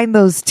to find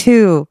those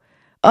too.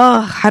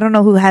 Oh, I don't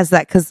know who has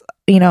that because,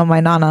 you know, my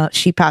Nana,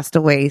 she passed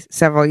away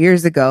several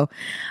years ago.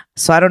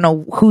 So I don't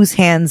know whose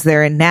hands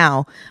they're in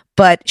now.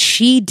 But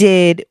she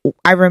did,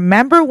 I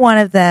remember one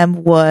of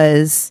them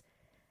was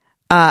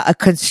a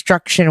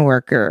construction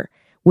worker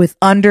with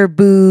under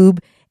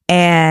boob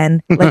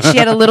and like she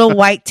had a little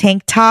white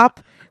tank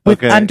top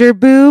with under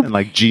boob and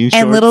like jean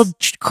shorts and little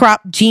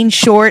crop jean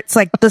shorts,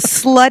 like the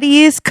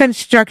sluttiest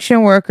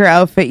construction worker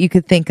outfit you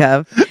could think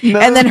of. No.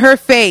 And then her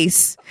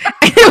face.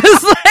 And it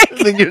was like and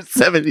then your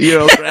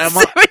 70-year-old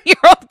grandma.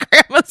 7-year-old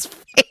grandma's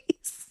face.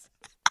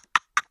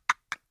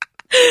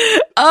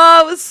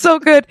 Oh, it was so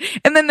good.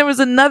 And then there was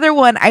another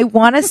one, I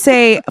want to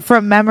say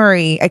from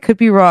memory, I could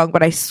be wrong,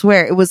 but I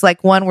swear it was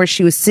like one where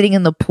she was sitting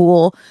in the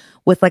pool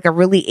with like a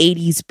really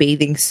 80s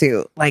bathing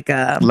suit, like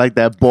that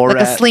Borat,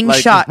 like a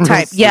slingshot like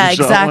type. Yeah,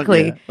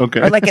 exactly. Yeah. Okay.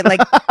 Or like and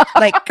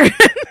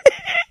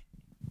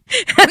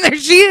there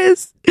she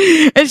is.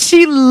 And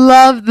she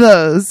loved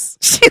those.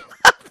 She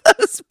loved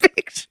those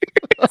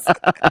pictures.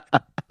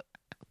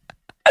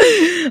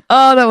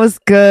 Oh, that was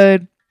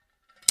good.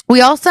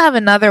 We also have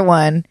another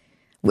one.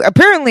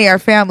 Apparently our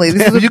family,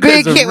 this is a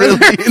big hit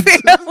with our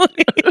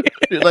family.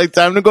 You're like,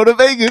 time to go to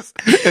Vegas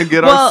and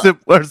get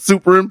our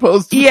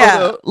superimposed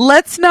photo.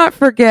 Let's not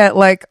forget,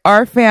 like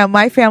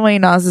my family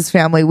and Naz's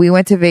family, we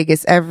went to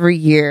Vegas every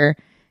year.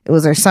 It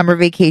was our summer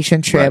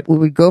vacation trip. Right. We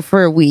would go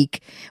for a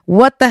week.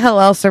 What the hell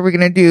else are we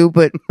going to do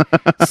but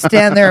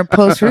stand there and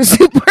post for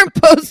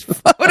superimposed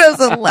photos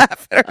and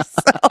laugh at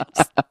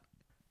ourselves?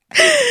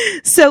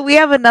 So we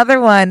have another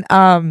one,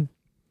 and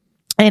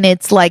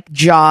it's like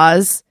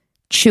Jaws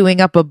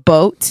chewing up a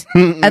boat,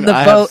 and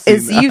the boat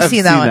is you've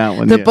seen that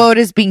one. The boat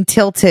is being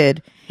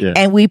tilted,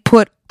 and we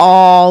put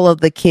all of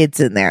the kids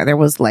in there. There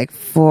was like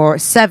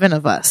 7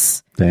 of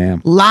us.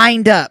 Damn.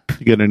 Lined up.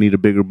 You're gonna need a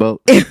bigger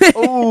boat.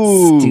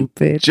 Oh,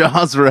 stupid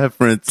Jaws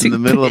reference in the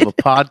middle of a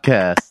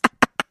podcast.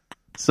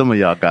 Some of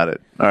y'all got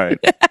it. All right,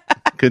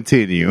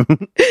 continue.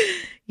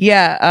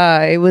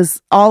 Yeah, it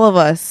was all of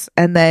us,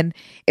 and then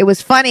it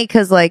was funny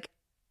because like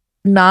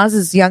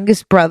Naz's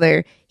youngest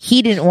brother,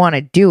 he didn't want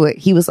to do it.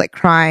 He was like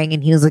crying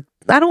and he was like,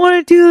 I don't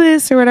want to do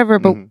this or whatever.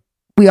 But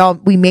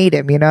we made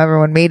him, you know,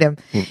 everyone made him.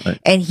 Right.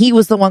 And he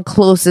was the one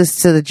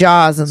closest to the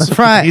Jaws in the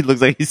front. He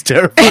looks like he's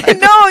terrified.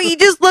 No, he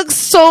just looks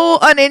so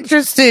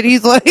uninterested.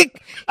 He's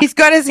like, he's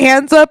got his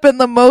hands up and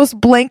the most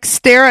blank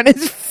stare on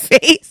his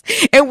face.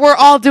 And we're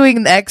all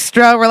doing the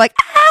extra. We're like,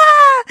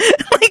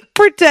 like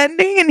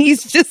pretending. And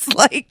he's just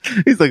like,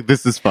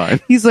 this is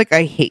fine. He's like,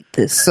 I hate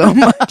this so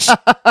much.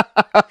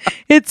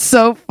 It's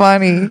so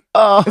funny.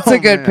 Oh, it's a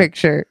good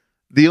picture.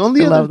 The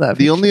only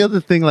other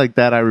thing like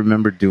that I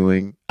remember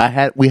doing,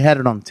 we had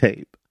it on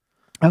tape.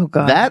 Oh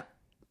God.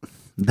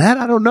 That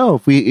I don't know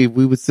if we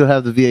would still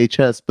have the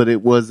VHS, but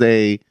it was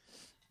a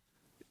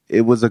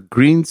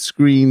green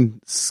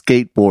screen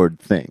skateboard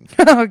thing.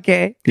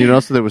 Okay. You know,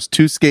 so there was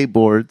 2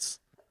 skateboards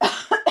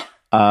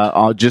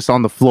just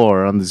on the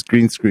floor on this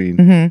green screen.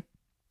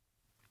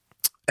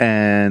 Mm-hmm.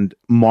 And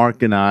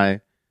Mark and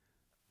I,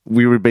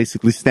 we were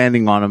basically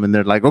standing on them, and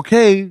they're like,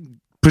 okay,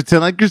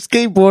 pretend like you're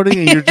skateboarding,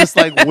 and you're just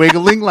like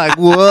wiggling like,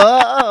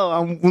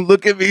 whoa,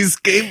 look at me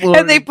skateboarding.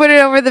 And they put it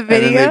over the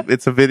video?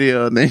 It's a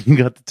video, and then you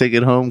got to take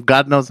it home.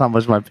 God knows how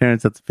much my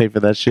parents had to pay for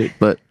that shit,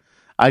 but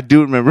I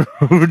do remember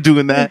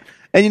doing that.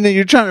 And, you know,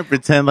 you're trying to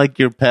pretend like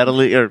you're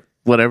pedaling or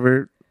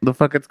whatever the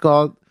fuck it's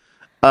called.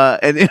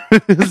 And it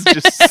was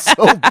just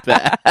so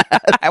bad.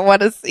 I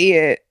want to see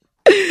it.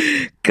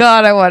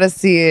 God, I want to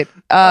see it.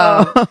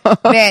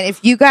 Man,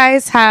 if you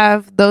guys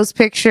have those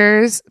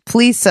pictures,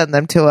 please send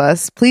them to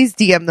us. Please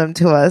DM them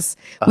to us.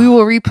 We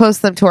will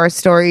repost them to our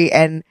story.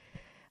 And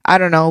I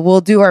don't know.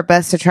 We'll do our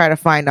best to try to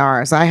find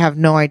ours. I have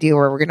no idea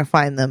where we're going to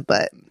find them,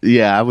 but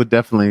Yeah, I would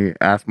definitely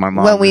ask my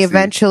mom. when we to see.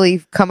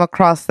 eventually come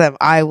across them,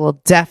 I will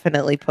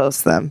definitely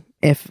post them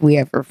if we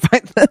ever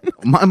find them.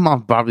 My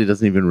mom probably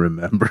doesn't even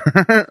remember,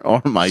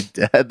 or my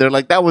dad. They're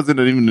like, that was an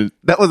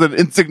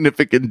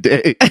insignificant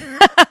day.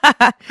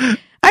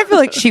 I feel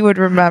like she would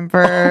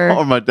remember.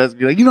 Or my dad's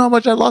be like, you know how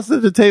much I lost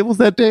at the tables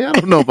that day? I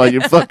don't know about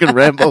your fucking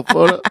Rambo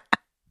photo.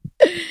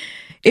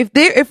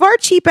 If our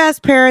cheap ass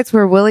parents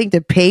were willing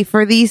to pay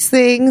for these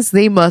things,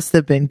 they must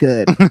have been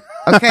good.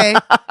 Okay?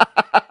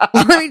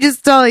 Let me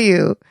just tell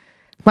you.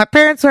 My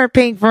parents weren't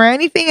paying for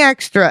anything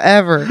extra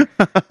ever.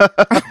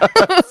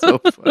 So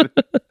funny.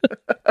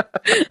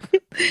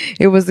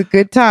 It was a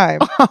good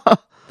time.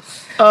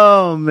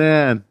 Oh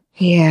man.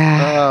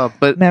 Yeah.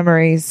 But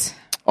Memories.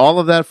 all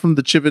of that from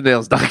the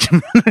Chippendales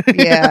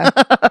documentary. Yeah.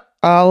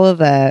 All of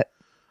that.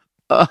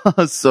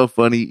 So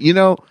funny. You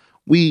know,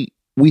 we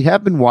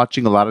have been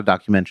watching a lot of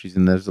documentaries,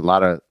 and there's a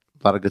lot of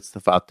good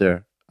stuff out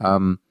there,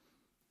 and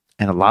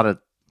a lot of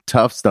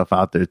tough stuff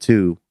out there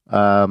too.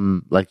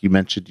 Like you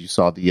mentioned, you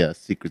saw the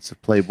Secrets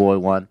of Playboy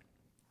one.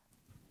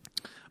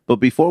 But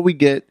before we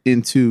get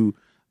into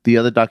the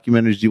other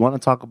documentaries, do you want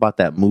to talk about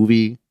that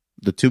movie,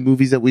 the 2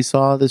 movies that we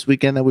saw this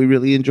weekend that we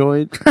really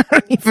enjoyed? I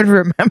don't even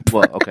remember.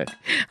 Well, okay,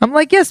 I'm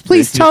like, yes,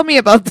 please tell me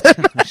about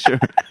them. sure.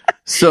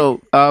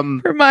 So,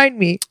 Remind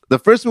me. the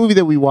first movie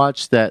that we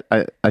watched that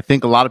I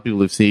think a lot of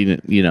people have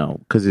seen, you know,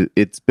 because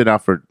it's been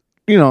out for,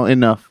 you know,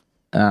 enough,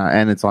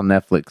 and it's on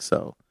Netflix,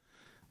 so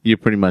you're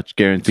pretty much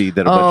guaranteed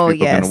that a bunch of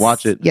people are going to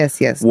watch it. Yes.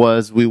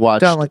 We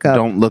watched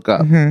Don't Look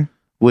Up,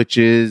 which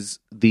is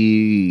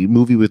the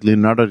movie with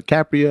Leonardo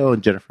DiCaprio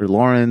and Jennifer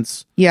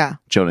Lawrence, Yeah.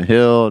 Jonah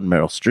Hill and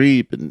Meryl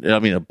Streep, and I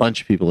mean a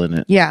bunch of people in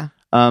it. Yeah.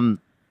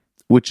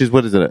 Which is,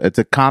 what is it? It's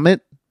a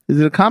comet. Is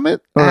it a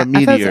comet or a I thought it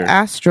was meteor an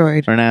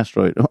asteroid. or an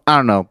asteroid? I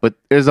don't know, but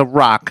there's a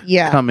rock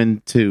Yeah.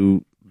 coming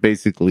to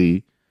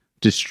basically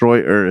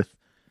destroy Earth,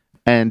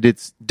 and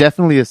it's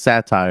definitely a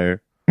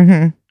satire.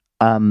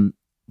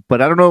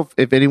 But I don't know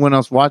if anyone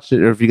else watched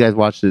it, or if you guys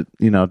watched it.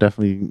 You know,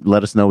 definitely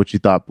let us know what you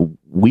thought. But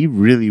we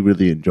really,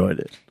 really enjoyed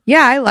it.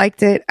 Yeah, I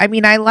liked it. I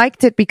mean, I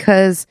liked it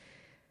because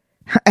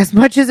as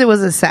much as it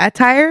was a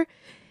satire,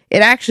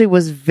 it actually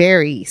was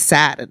very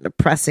sad and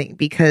depressing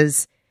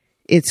because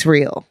it's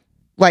real.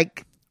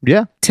 Like,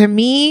 Yeah,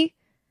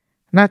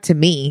 not to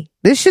me,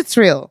 this shit's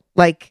real.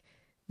 Like,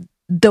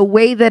 the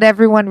way that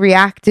everyone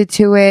reacted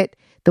to it,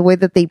 the way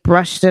that they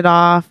brushed it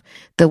off,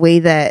 the way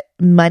that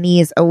money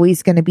is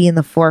always going to be in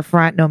the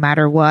forefront no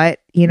matter what,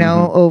 you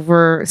know,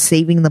 over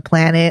saving the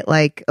planet,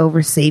 like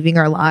over saving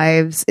our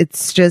lives.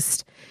 It's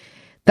just,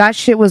 that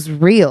shit was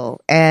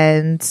real.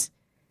 And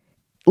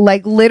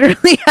like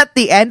literally at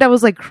the end, I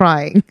was like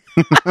crying.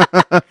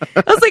 I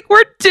was like,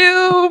 we're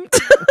doomed.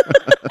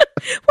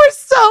 We're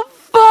so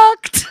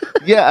fucked.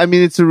 yeah. I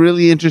mean, it's a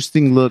really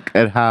interesting look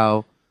at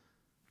how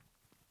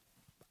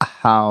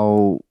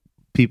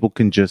people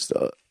can just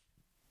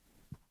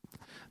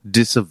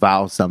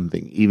disavow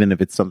something, even if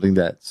it's something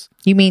that's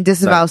You mean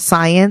disavow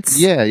science?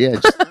 yeah.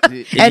 Just,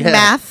 And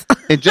math?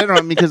 in general.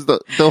 I mean, because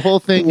the whole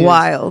thing is,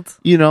 Wild.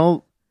 you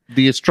know,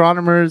 the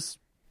astronomers,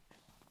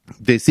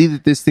 they see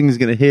that this thing is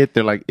going to hit.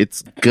 They're like,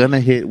 it's going to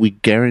hit. We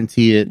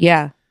guarantee it.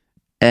 Yeah.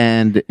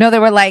 And No, they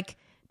were like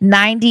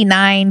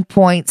 99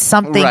 point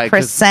something Right,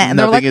 'cause percent. And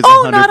they were like, nothing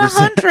is oh, not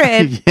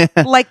 100%.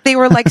 100. Like they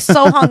were like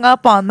so hung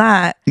up on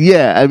that.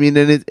 yeah, I mean,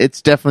 and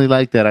it's definitely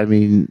like that. I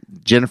mean,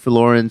 Jennifer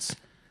Lawrence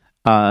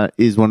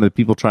is one of the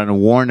people trying to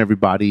warn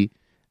everybody,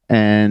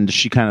 and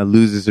she kind of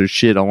loses her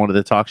shit on one of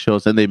the talk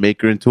shows, and they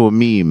make her into a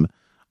meme.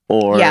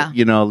 Or, Yeah.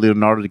 you know,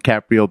 Leonardo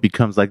DiCaprio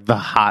becomes like the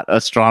hot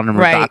astronomer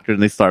Right. doctor,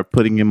 and they start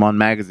putting him on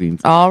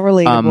magazines. All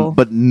relatable.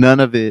 But none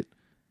of it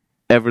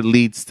ever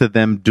leads to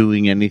them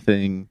doing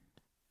anything,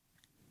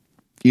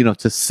 you know,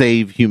 to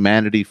save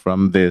humanity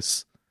from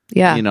this,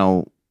 yeah. you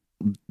know,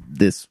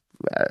 this,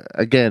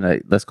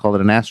 again, let's call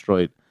it an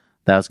asteroid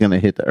that was going to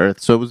hit the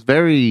Earth. So it was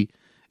very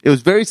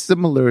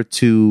similar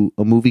to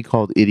a movie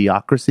called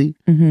Idiocracy,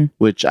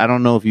 which I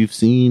don't know if you've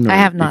seen. Or I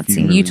have if not you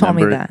seen. You told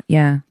me remember it. that.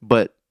 Yeah.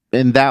 But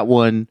in that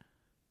one,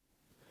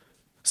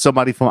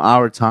 somebody from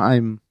our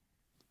time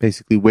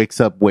basically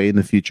wakes up way in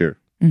the future,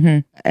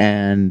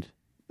 and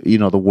you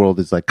know the world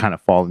is like kind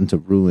of falling to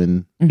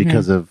ruin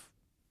because of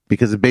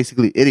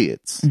basically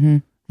idiots.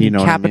 You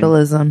know,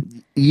 Capitalism. what I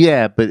mean?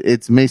 Yeah, but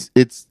it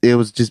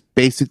was just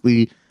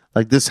basically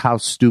like this: how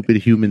stupid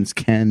humans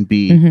can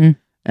be,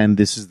 and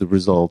this is the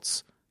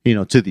results. You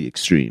know, to the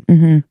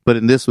extreme. But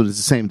in this one, it's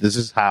the same. This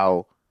is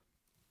how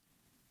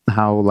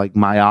like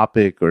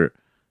myopic or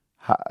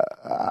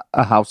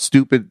how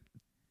stupid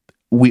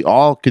we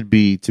all could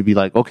be to be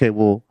like, okay,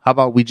 well, how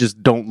about we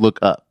just don't look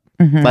up?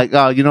 Like,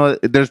 oh, you know,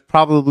 there's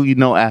probably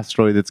no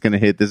asteroid that's going to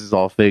hit. This is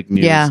all fake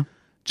news. Yeah.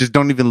 Just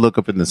don't even look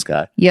up in the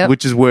sky. Yep.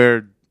 Which is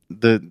where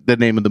the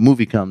name of the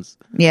movie comes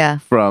Yeah.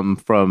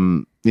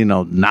 from, you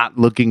know, not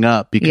looking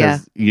up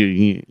because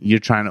you're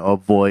trying to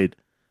avoid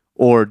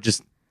or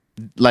just,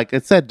 like I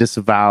said,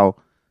 disavow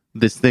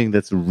this thing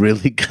that's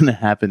really gonna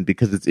happen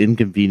because it's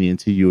inconvenient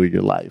to you or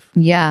your life.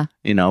 Yeah.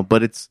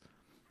 But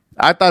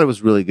I thought it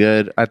was really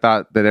good. I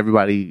thought that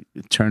everybody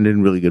turned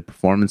in really good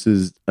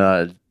performances.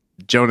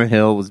 Jonah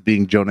Hill was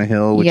being Jonah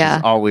Hill, which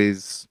is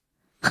always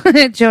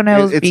Jonah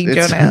Hill's being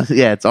Jonah Hill.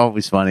 Yeah, it's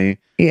always funny.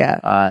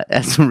 Yeah.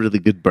 Has some really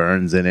good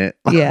burns in it.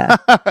 Yeah.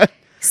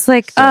 It's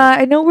like,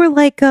 I know we're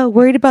like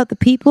worried about the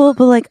people,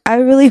 but like, I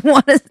really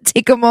want to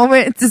take a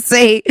moment to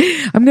say,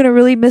 I'm going to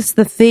really miss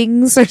the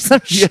things or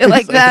some shit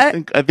like that.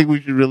 I think we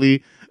should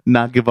really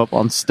not give up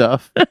on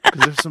stuff,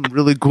 because there's some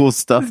really cool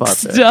stuff out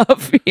there.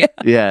 Yeah.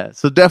 Yeah.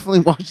 So definitely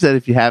watch that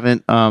if you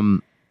haven't.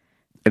 And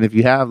if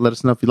you have, let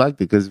us know if you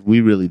liked it, because we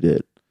really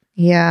did.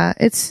 Yeah.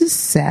 It's just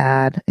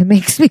sad. It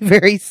makes me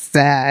very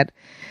sad.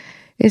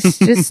 It's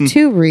just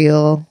too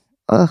real.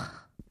 Ugh.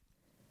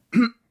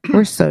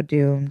 We're so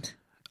doomed.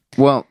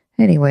 Well,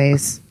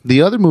 anyways,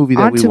 the other movie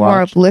that on we to more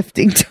watched.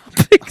 uplifting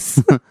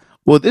topics.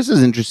 Well, this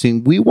is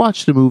interesting. We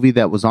watched a movie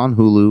that was on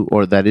Hulu,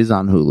 or that is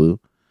on Hulu,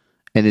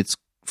 and it's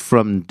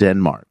from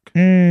Denmark.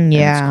 Yeah. And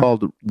it's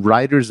called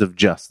Riders of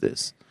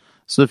Justice.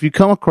 So if you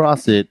come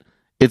across it,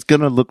 it's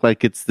going to look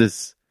like it's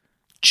this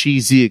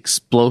cheesy,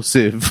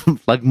 explosive,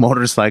 like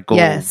motorcycle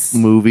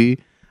movie.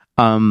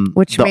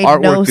 Which the made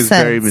artwork no is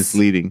sense. very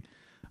misleading,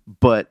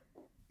 but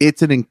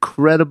it's an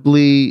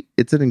incredibly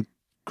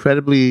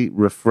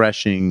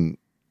refreshing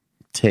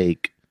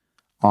take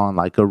on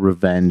like a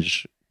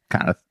revenge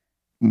kind of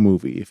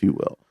movie, if you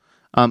will.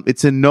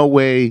 It's in no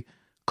way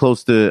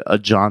close to a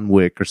John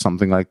Wick or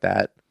something like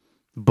that,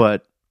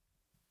 but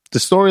the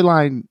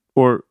storyline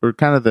or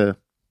kind of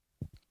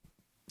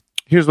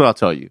here's what I'll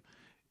tell you.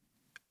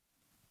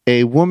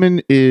 A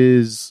woman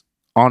is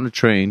on a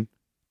train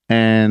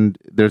and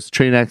there's a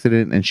train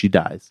accident and she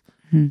dies.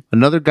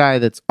 Another guy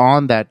that's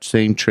on that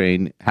same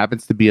train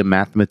happens to be a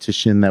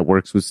mathematician that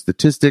works with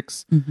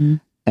statistics.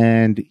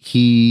 And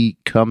he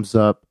comes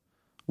up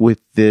with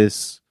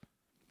this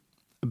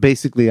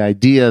basically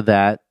idea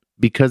that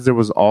because there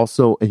was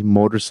also a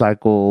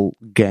motorcycle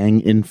gang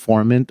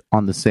informant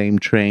on the same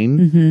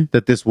train,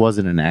 that this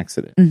wasn't an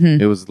accident.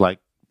 It was like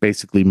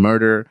basically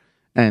murder,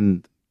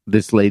 and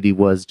this lady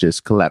was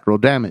just collateral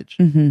damage.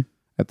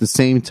 At the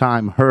same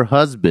time, her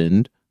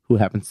husband, who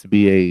happens to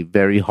be a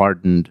very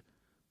hardened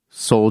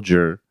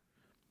soldier,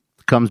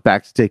 comes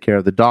back to take care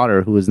of the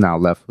daughter, who is now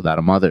left without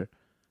a mother.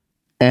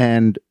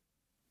 And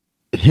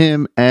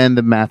him and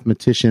the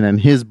mathematician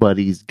and his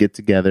buddies get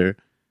together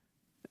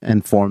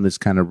and form this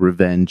kind of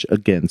revenge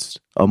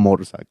against a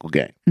motorcycle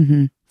gang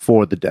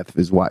for the death of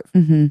his wife.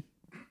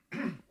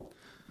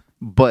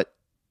 But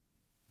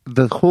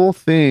the whole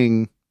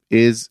thing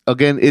is,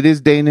 again, it is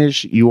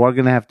Danish. You are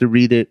going to have to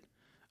read it.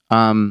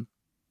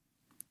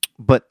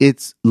 But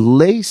it's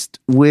laced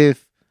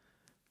with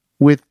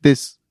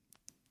this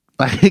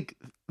like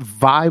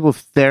vibe of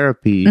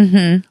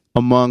therapy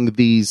among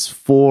these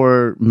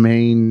four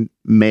main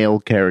male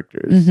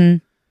characters.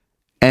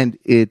 And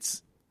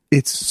it's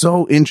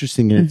so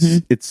interesting,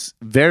 and it's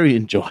very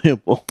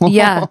enjoyable.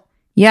 Yeah.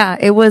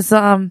 It was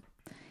a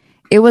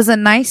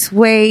nice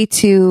way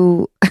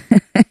to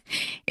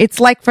it's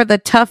like for the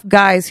tough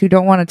guys who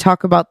don't want to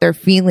talk about their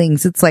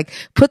feelings, it's like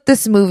put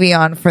this movie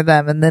on for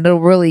them and then it'll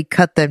really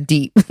cut them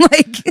deep.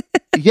 Like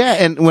yeah,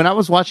 and when I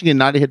was watching it,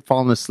 Nadia had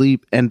fallen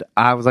asleep, and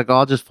I was like, oh,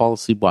 I'll just fall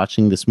asleep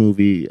watching this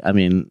movie. I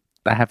mean,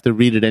 I have to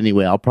read it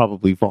anyway. I'll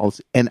probably fall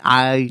asleep. And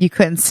you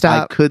couldn't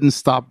stop. I couldn't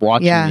stop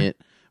watching it,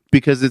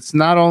 because it's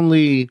not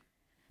only,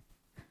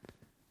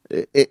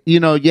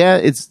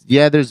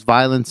 there's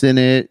violence in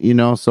it,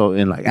 so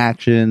in like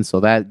action, so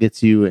that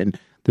gets you, and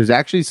there's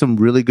actually some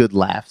really good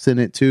laughs in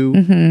it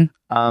too.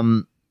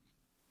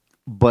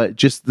 But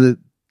just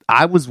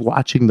I was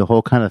watching the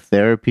whole kind of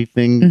therapy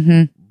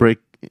thing break,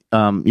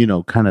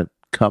 kind of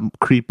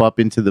creep up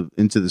into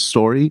the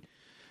story,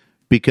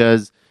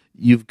 because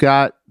you've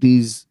got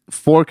these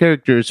four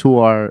characters who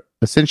are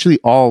essentially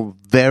all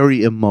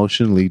very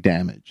emotionally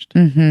damaged.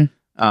 I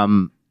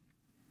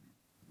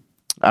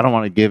don't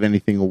want to give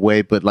anything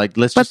away, but like,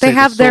 let's just say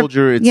the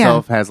soldier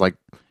itself has like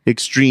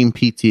extreme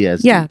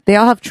PTSD. Yeah, they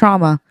all have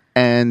trauma.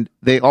 And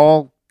they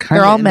all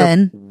they're all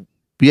men.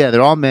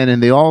 They're all men,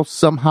 and they all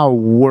somehow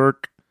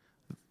work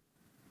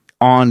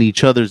on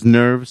each other's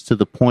nerves to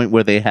the point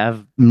where they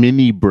have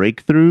mini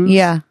breakthroughs.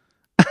 Yeah.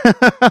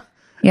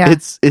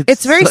 It's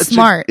very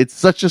smart. It's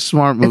such a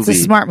smart movie. It's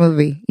a smart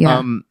movie. Yeah.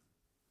 And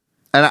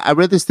I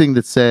read this thing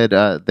that said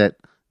that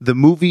the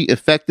movie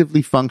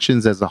effectively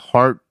functions as a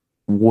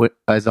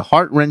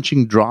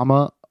heart-wrenching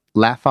drama,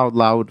 laugh out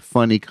loud,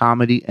 funny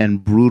comedy,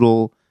 and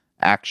brutal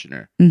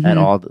actioner at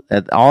all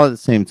at the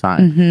same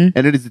time.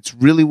 And it's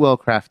really well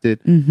crafted.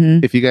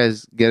 If you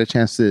guys get a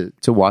chance to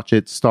watch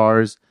it,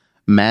 stars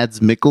Mads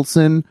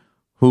Mikkelsen,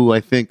 who I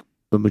think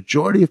the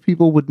majority of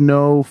people would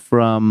know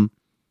from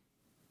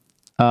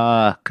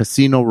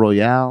Casino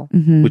Royale,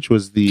 which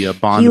was the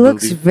Bond movie. He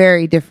looks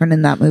very different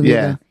in that movie.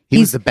 Yeah, he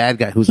was the bad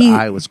guy whose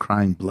eye was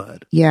crying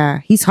blood. Yeah,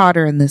 he's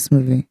hotter in this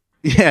movie.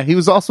 Yeah, he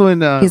was also in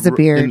he has a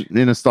beard.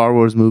 in a Star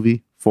Wars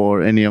movie,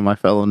 for any of my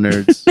fellow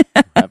nerds who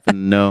have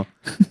doesn't know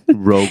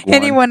Rogue One.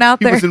 Anyone out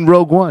He there? was in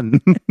Rogue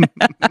One.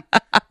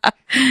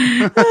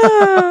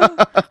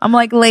 I'm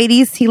like,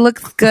 ladies, he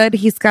looks good.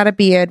 He's got a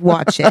beard.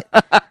 Watch it.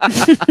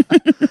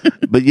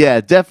 But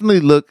yeah, definitely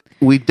look.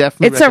 We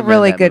definitely. It's a recommend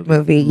really that good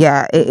movie.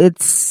 Yeah,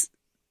 it's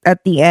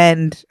at the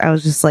end. I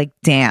was just like,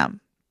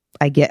 damn.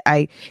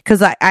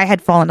 Because I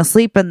had fallen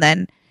asleep, and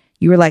then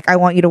you were like, I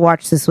want you to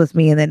watch this with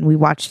me, and then we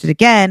watched it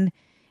again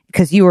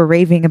because you were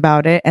raving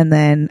about it, and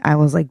then I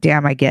was like,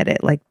 damn, I get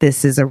it. Like,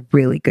 this is a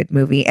really good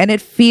movie, and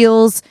it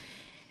feels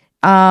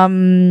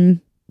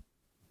unique.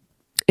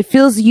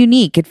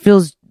 It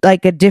feels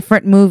like a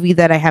different movie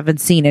that I haven't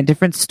seen, a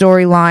different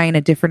storyline,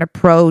 a different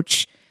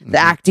approach. The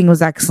acting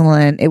was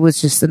excellent. It was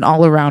just an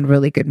all around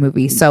really good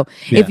movie. So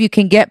if you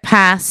can get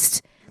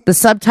past the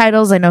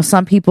subtitles, I know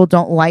some people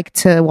don't like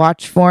to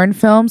watch foreign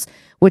films,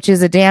 which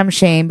is a damn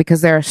shame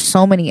because there are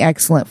so many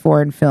excellent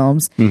foreign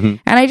films. And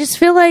I just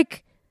feel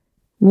like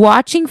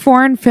watching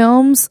foreign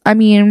films, I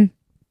mean,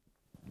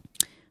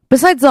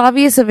 besides the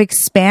obvious of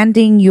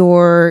expanding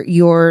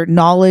your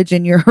knowledge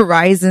and your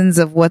horizons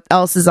of what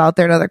else is out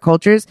there in other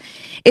cultures,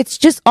 it's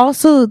just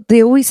also,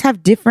 they always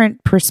have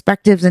different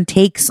perspectives and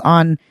takes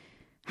on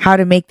how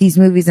to make these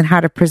movies and how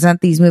to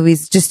present these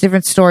movies, just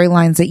different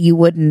storylines that you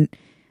wouldn't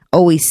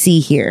always see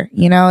here.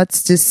 You know,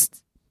 it's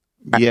just,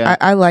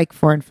 I like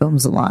foreign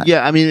films a lot.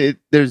 Yeah, I mean,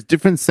 there's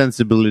different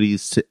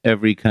sensibilities to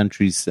every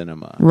country's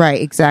cinema.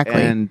 Right,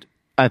 exactly. And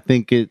I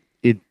think it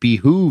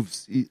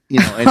behooves,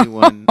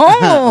 anyone.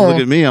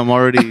 Look at me, I'm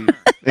already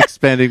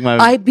expanding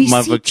my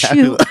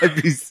vocabulary.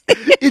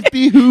 It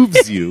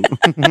behooves you.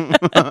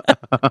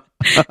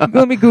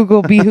 Let me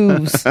Google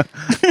behooves.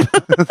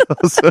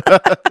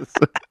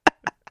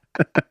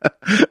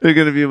 They're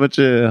going to be a bunch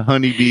of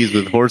honeybees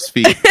with horse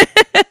feet.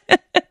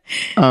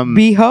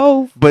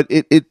 Behove. But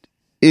it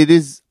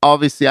is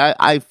obviously,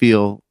 I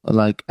feel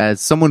like,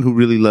 as someone who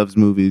really loves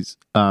movies,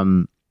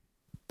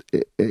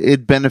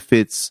 it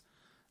benefits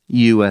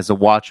you as a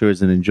watcher,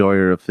 as an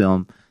enjoyer of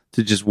film,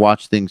 to just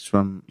watch things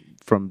from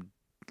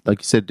like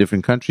you said,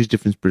 different countries,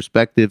 different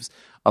perspectives.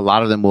 A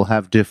lot of them will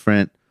have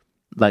different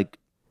like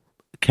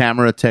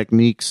camera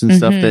techniques and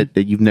stuff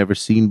that you've never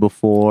seen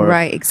before.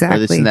 Right, exactly. Or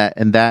this and that,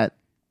 and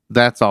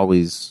that's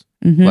always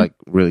like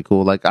really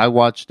cool. Like I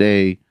watched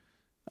a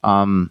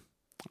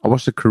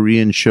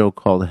Korean show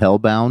called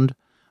Hellbound,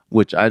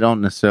 which I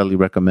don't necessarily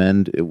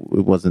recommend. It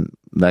wasn't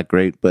that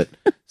great, but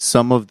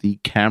some of the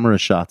camera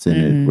shots in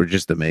it were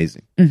just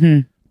amazing.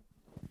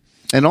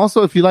 And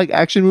also, if you like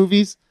action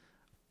movies,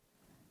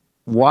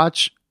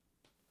 watch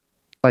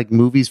like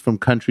movies from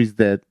countries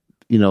that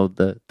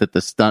that the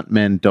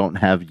stuntmen don't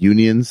have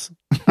unions.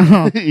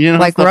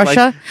 Like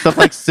Russia, stuff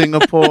like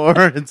Singapore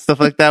and stuff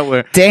like that.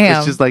 Where damn,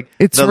 it's just like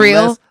it's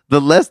real. The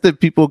less that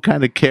people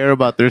kind of care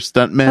about their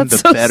stuntmen, the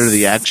better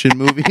the action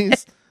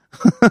movies.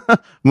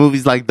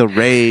 Movies like The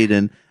Raid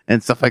and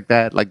stuff like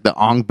that, like the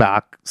Ong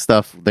Bak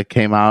stuff that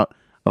came out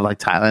of like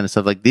Thailand and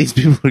stuff. Like these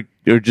people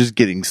are just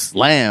getting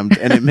slammed,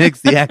 and it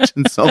makes the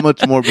action so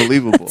much more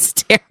believable. It's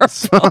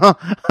terrible.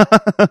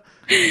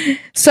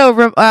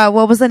 So,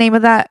 what was the name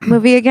of that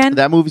movie again?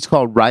 That movie's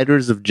called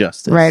Riders of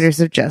Justice. Riders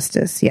of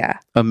Justice. Yeah,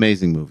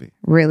 amazing movie.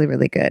 Really,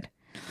 really good.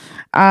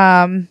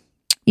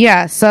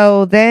 Yeah.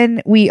 So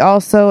then we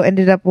also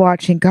ended up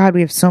watching. God, we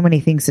have so many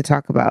things to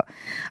talk about.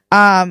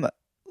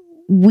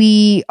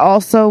 We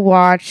also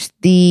watched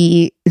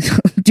the.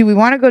 Do we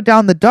want to go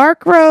down the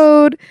dark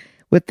road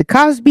with the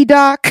Cosby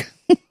doc,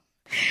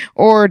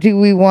 or do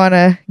we want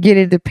to get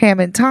into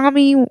Pam and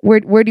Tommy? Where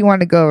do you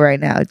want to go right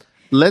now?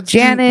 Let's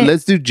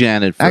do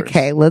Janet first.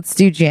 Okay, let's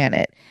do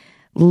Janet.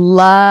 Loved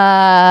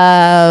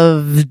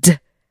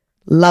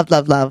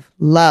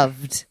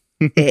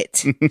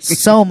it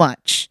so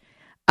much.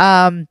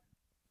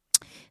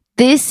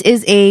 This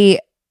is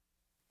a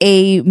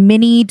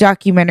mini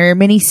documentary,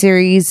 mini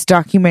series,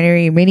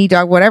 documentary,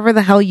 whatever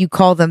the hell you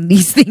call them,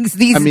 these things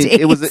these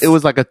days. It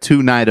was like a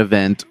 2-night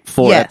event,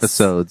 4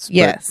 episodes.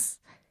 Yes.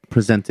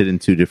 Presented in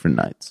 2 different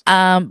nights.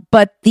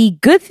 But the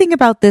good thing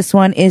about this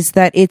one is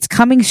that it's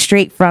coming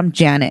straight from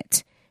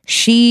Janet.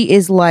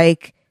 She's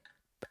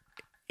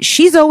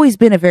always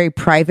been a very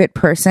private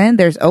person.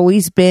 There's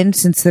always been,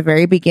 since the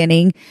very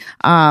beginning,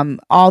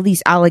 all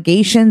these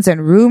allegations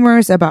and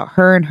rumors about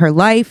her and her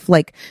life,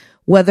 like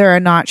whether or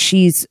not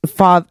she's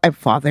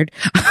fathered,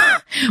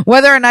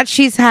 whether or not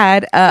she's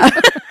had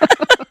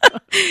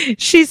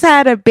she's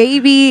had a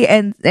baby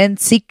and in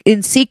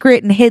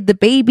secret and hid the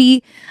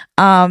baby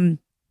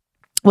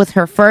with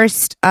her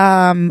first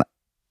was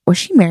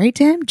she married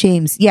to him?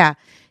 James. Yeah,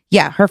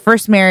 her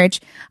first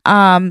marriage,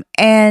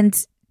 and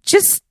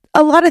just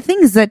a lot of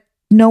things that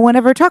no one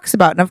ever talks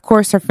about. And of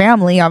course her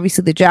family,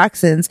 obviously the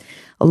Jacksons,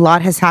 a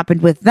lot has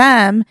happened with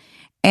them,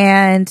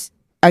 and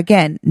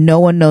again, no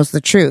one knows the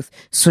truth.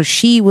 So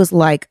she was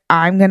like,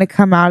 I'm going to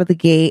come out of the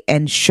gate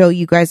and show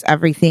you guys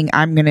everything.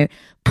 I'm going to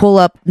pull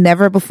up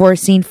never before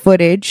seen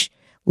footage,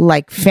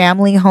 like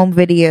family home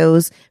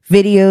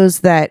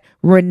videos that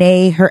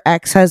Renee, her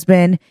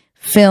ex-husband,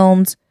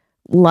 filmed,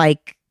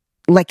 like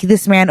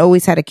this man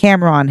always had a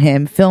camera on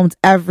him, filmed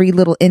every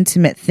little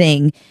intimate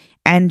thing,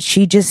 and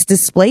she just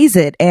displays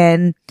it.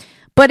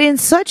 But in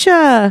such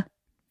a,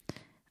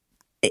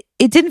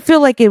 it didn't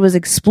feel like it was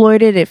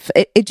exploited.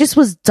 It just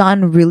was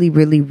done really,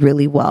 really,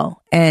 really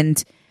well.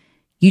 And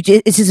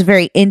it's just a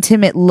very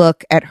intimate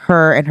look at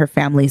her and her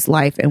family's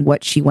life and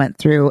what she went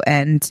through.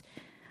 And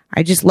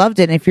I just loved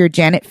it. And if you're a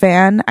Janet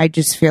fan, I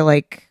just feel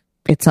like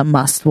it's a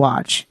must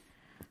watch.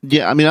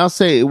 Yeah, I mean, I'll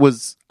say it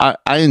was. I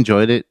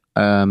enjoyed it,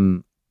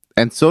 and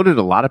so did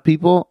a lot of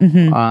people.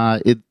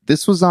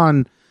 This was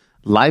on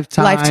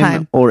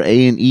Lifetime or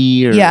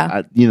A&E, or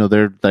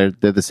they're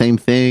the same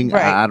thing.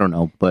 Right. I don't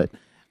know, but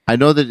I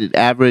know that it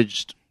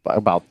averaged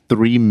about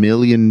 3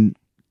 million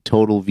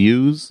total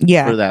views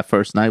for that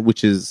first night,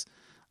 which is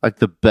like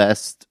the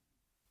best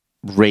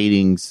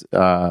ratings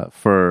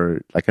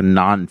for like a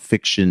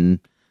nonfiction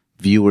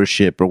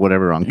viewership or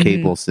whatever on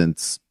cable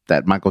since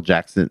that Michael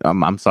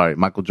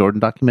Jordan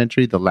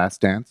documentary, The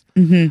Last Dance.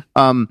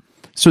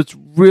 So it's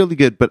really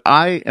good, but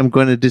I am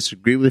going to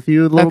disagree with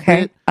you a little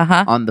bit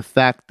on the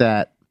fact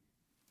that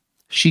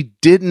she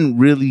didn't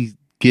really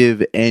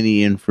give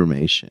any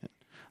information.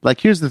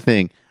 Like, here's the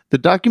thing. The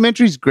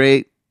documentary's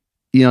great.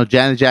 You know,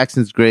 Janet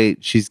Jackson's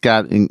great. She's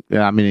got,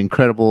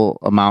 incredible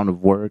amount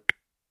of work,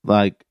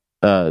 like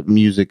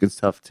music and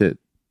stuff, to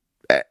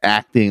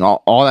acting,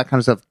 all that kind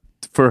of stuff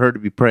for her to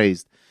be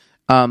praised.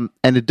 And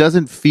it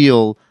doesn't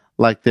feel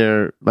like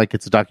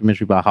it's a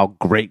documentary about how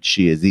great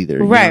she is either.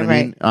 You right, know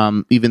what I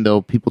mean? Even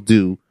though people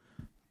do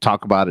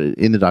talk about it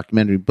in the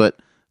documentary, but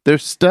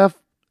there's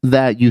stuff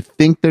that you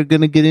think they're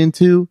going to get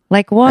into.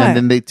 Like what? And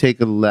then they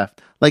take a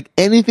left. Like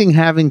anything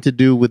having to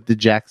do with the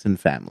Jackson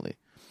family.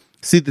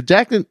 See,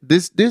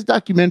 this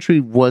documentary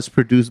was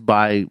produced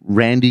by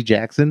Randy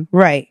Jackson.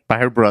 Right. By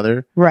her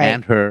brother. Right.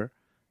 And her.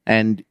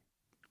 And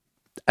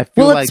I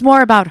feel like... it's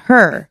more about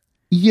her.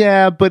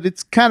 Yeah, but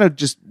it's kind of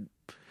just...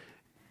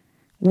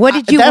 What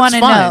did you want to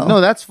know? No,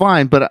 that's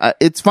fine. But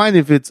it's fine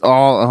if it's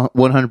all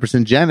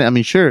 100% Janet. I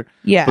mean, sure.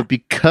 Yeah. But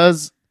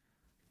because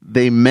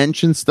they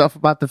mention stuff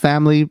about the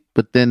family,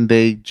 but then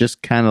they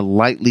just kind of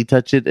lightly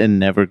touch it and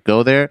never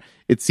go there,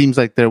 it seems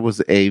like there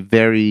was a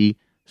very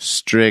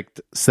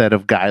strict set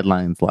of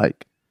guidelines.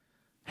 Like,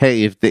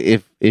 hey,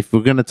 if we're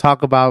going to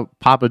talk about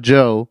Papa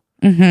Joe,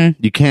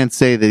 you can't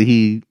say that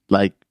he,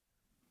 like,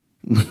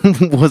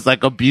 was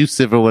like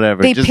abusive or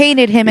whatever. They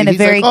painted him in a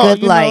very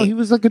good light. He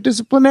was like a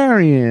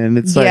disciplinarian.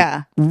 It's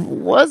like,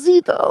 was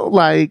he though?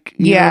 Like,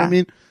 you know what I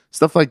mean?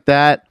 Stuff like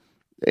that.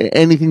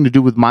 Anything to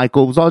do with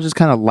Michael was all just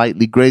kind of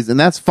lightly grazed, and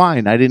that's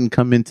fine. I didn't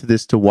come into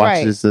this to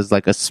watch this as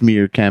like a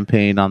smear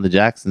campaign on the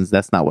Jacksons.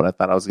 That's not what I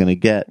thought I was going to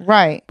get.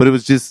 Right. But it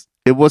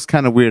was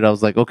kind of weird. I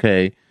was like,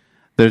 okay,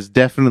 there's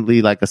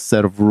definitely like a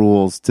set of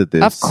rules to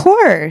this. Of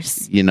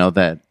course. You know,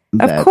 that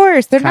of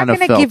course. They're not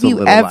going to give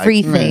you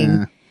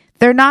everything. Like,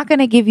 they're not going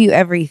to give you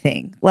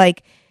everything.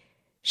 Like,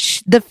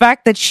 the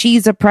fact that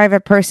she's a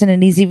private person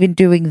and he's even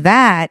doing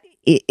that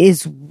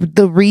is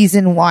the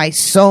reason why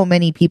so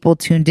many people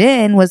tuned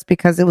in, was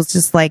because it was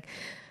just like,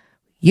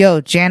 yo,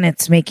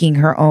 Janet's making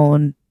her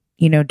own,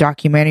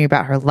 documentary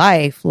about her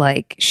life.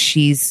 Like,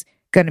 she's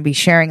going to be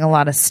sharing a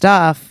lot of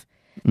stuff.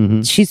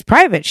 She's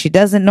private. She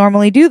doesn't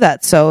normally do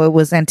that. So it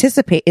was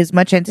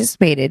much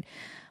anticipated.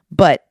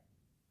 But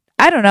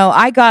I don't know.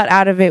 I got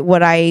out of it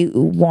what I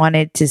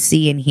wanted to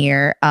see and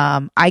hear.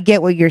 I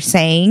get what you're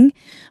saying,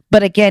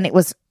 but again, it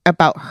was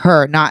about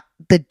her,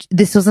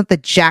 this wasn't the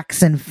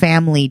Jackson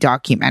family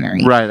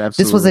documentary. Right,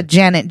 absolutely. This was a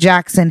Janet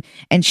Jackson,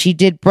 and she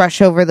did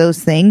brush over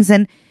those things.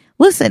 And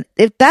listen,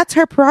 if that's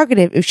her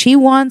prerogative, if she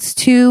wants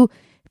to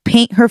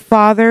paint her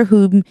father,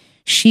 whom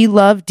she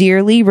loved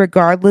dearly,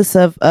 regardless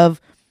of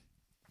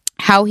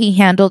how he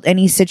handled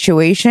any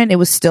situation, it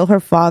was still her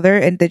father,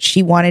 and that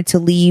she wanted to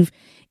leave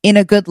in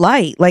a good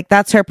light. Like,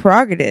 that's her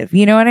prerogative.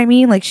 You know what I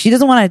mean? Like, she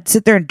doesn't want to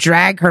sit there and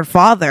drag her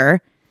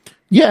father.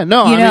 Yeah,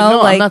 no,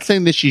 I'm not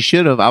saying that she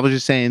should have. I was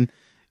just saying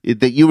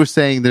that you were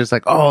saying there's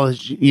like,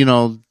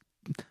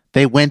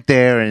 they went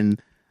there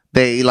and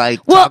they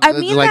like,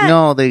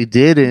 no, they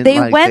didn't. They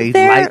went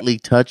there, lightly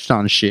touched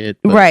on shit.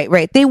 But.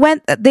 Right. They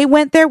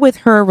went there with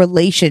her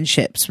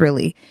relationships,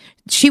 really.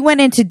 She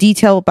went into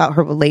detail about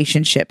her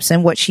relationships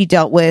and what she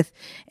dealt with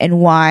and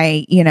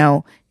why,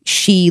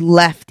 she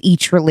left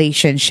each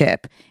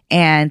relationship,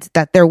 and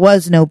that there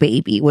was no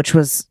baby, which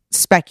was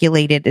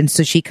speculated. And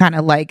so she kind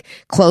of like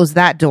closed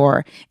that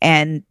door.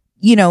 And,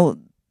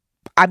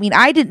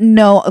 I didn't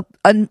know,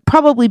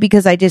 probably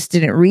because I just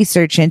didn't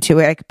research into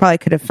it. I probably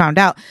could have found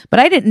out, but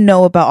I didn't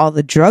know about all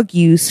the drug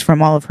use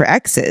from all of her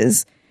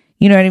exes.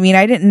 You know what I mean?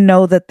 I didn't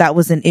know that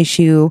was an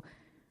issue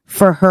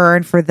for her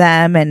and for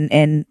them,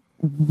 and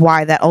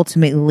why that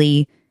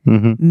ultimately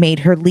made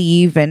her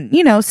leave, and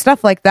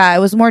stuff like that. It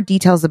was more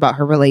details about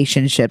her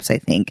relationships, I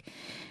think.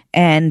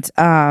 And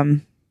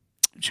I'm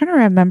trying to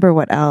remember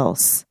what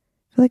else.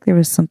 I feel like there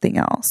was something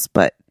else,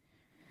 but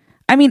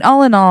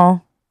all in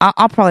all,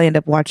 I'll probably end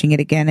up watching it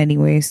again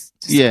anyways.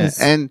 Yeah.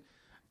 And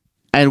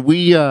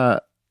we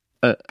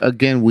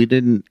again, we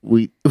don't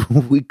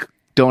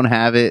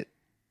have it,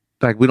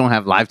 like, we don't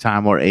have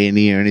Lifetime or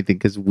A&E or anything,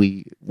 because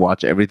we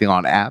watch everything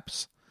on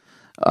apps.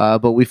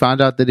 But we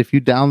found out that if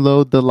you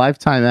download the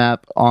Lifetime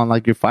app on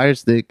like your Fire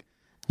Stick,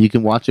 you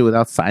can watch it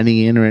without signing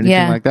in or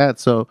anything like that.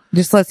 So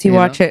just lets you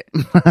watch it.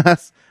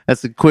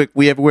 That's a quick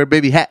We Everywhere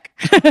Baby hack.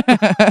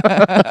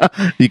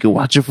 You can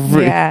watch it for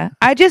free. Yeah.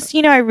 I just,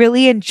 I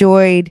really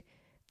enjoyed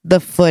the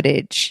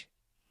footage.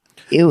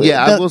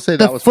 I will say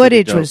that the was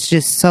footage was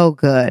just so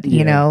good.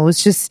 It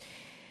was just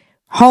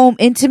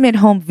intimate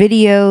home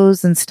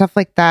videos and stuff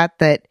like that.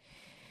 That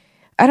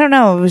I don't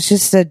know. It was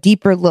just a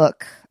deeper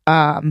look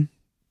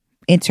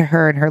into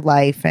her and her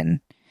life,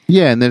 and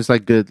and there's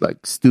like good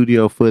like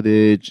studio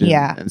footage,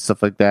 and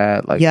stuff like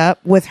that. Like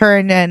with her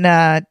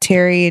and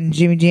Terry and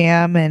Jimmy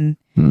Jam, and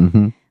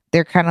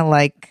they're kind of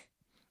like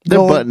they're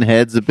butting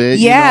heads a bit.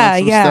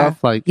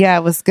 Stuff like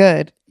it was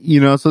good.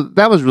 So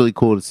that was really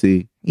cool to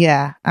see.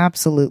 Yeah,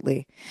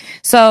 absolutely.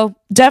 So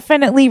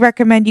definitely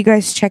recommend you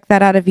guys check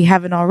that out if you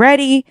haven't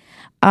already.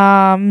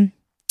 And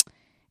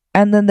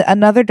then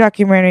another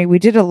documentary. We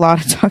did a lot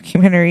of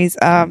documentaries.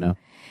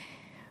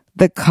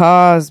 The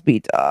Cosby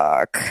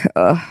doc.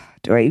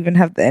 Do I even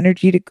have the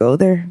energy to go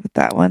there with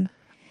that one?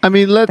 I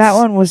mean, that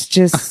one was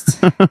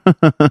just.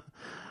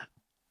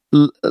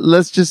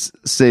 Let's just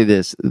say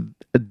this: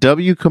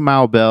 W.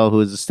 Kamau Bell, who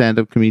is a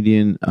stand-up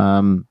comedian,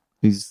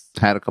 he's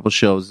had a couple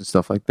shows and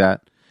stuff like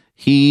that.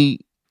 He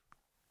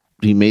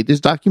made this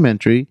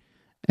documentary,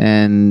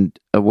 and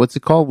what's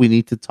it called? We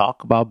Need to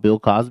Talk About Bill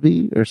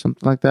Cosby or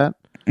something like that.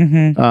 I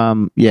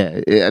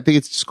think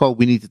it's just called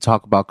We Need to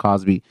Talk About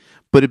Cosby.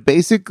 But it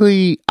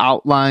basically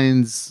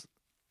outlines,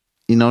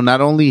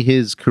 not only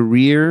his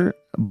career,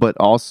 but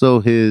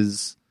also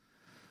his,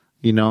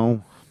 I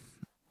don't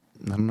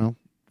know,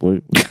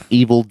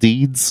 evil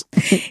deeds.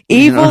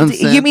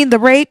 You mean the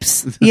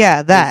rapes?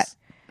 Yeah, that.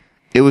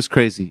 It was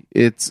crazy.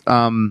 It's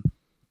I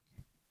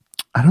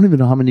don't even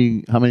know how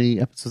many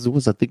episodes it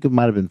was. I think it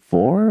might have been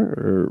 4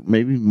 or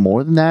maybe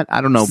more than that. I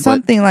don't know.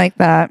 Something like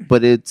that.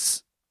 But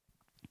it's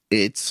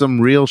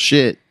some real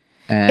shit.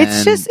 And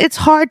it's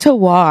hard to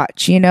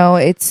watch,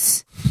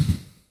 it's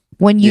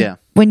when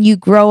you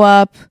grow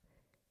up,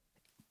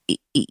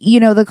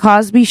 the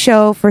Cosby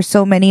Show for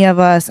so many of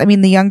us, I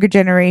mean, the younger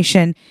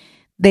generation,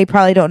 they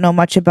probably don't know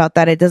much about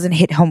that. It doesn't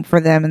hit home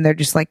for them. And they're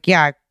just like,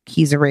 yeah,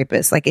 he's a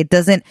rapist. Like, it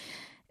doesn't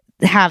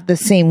have the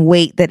same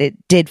weight that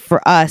it did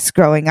for us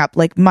growing up.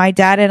 Like, my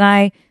dad and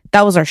I,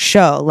 that was our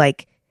show.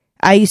 Like,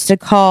 I used to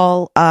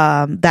call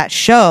that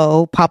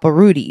show Papa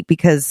Rudy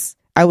because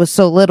I was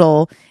so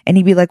little, and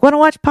he'd be like, want to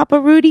watch Papa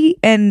Rudy?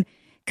 And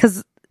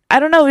because I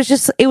don't know,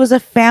 it was a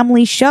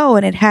family show,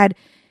 and it had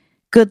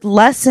good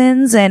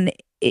lessons, and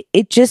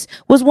it just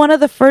was one of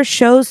the first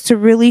shows to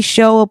really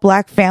show a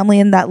black family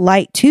in that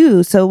light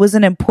too. So it was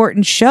an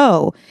important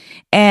show,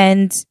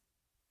 and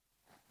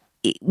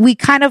we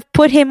kind of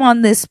put him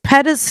on this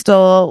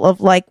pedestal of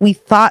like, we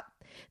thought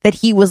that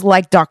he was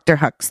like Dr.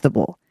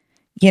 Huxtable.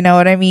 You know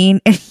what I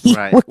mean? He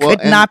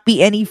could not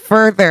be any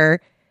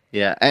further.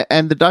 Yeah.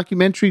 And the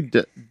documentary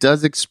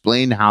does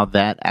explain how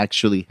that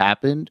actually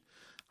happened,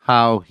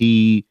 how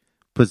he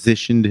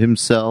positioned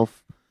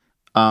himself,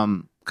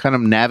 kind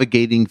of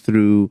navigating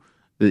through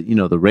the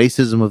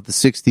racism of the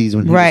 60s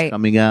when he was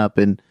coming up.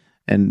 And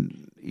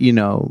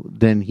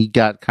then he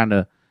got kind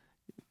of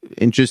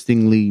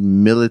interestingly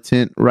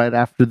militant right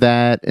after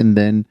that, and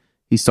then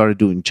he started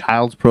doing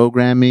child's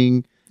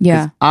programming.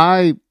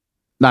 I'm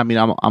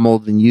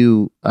older than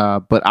you,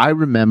 but I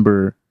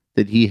remember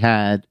that he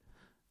had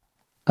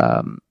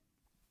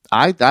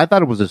I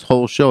thought it was his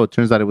whole show. It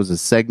turns out it was a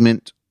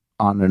segment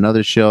on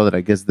another show that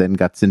I guess then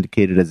got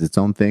syndicated as its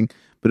own thing,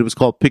 but it was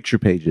called Picture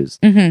Pages.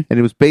 And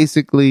it was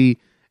basically,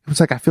 it was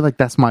like, I feel like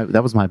that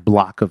was my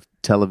block of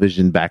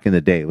television back in the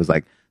day. It was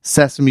like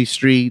Sesame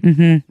Street,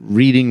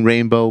 Reading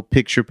Rainbow,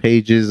 Picture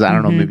Pages, I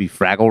don't know, maybe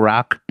Fraggle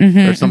Rock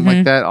or something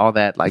like that. All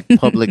that like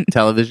public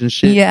television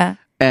shit. Yeah.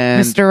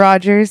 And Mr.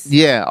 Rogers.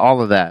 Yeah,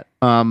 all of that.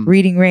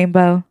 Reading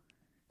Rainbow.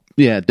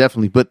 Yeah,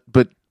 definitely. But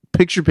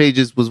Picture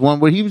Pages was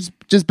one where he was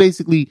just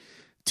basically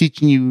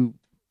teaching you,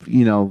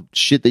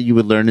 shit that you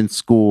would learn in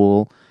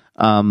school,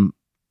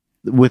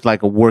 with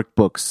like a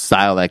workbook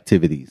style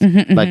activities,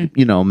 like,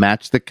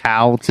 match the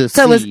cow to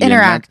So it was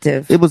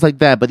interactive. It was like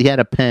that, but he had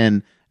a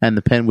pen, and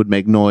the pen would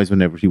make noise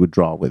whenever he would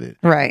draw with it.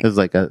 Right. It was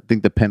like, I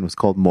think the pen was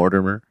called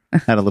Mortimer,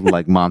 had a little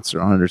like monster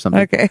on it or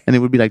something. Okay. And it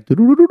would be like,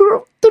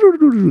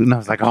 and I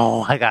was like,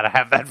 oh, I gotta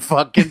have that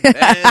fucking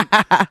pen.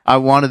 I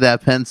wanted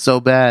that pen so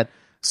bad.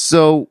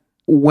 So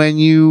when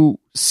you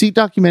see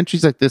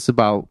documentaries like this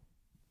about,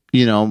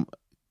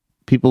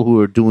 people who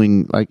are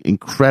doing like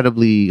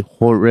incredibly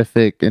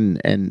horrific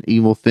and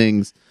evil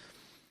things,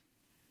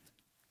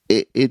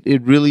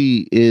 it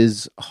really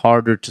is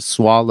harder to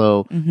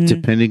swallow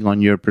depending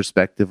on your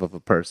perspective of a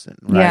person,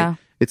 right? Yeah.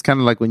 It's kind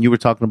of like when you were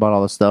talking about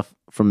all the stuff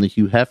from the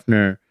Hugh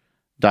Hefner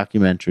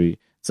documentary.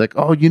 It's like,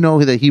 oh,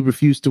 that he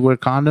refused to wear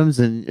condoms,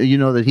 and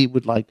that he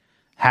would like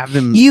have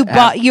them. You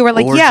were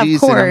like, yeah, of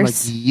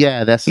course. Like,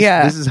 yeah, this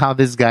is how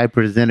this guy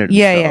presented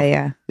himself.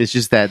 Yeah. It's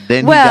just that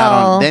then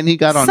he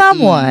got on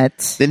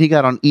somewhat. Then he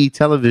got on E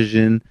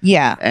television.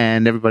 Yeah.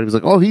 And everybody was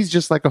like, oh, he's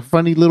just like a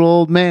funny little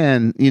old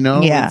man,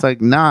 Yeah. It's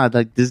like, nah,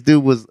 like this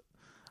dude was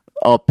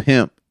a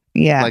pimp.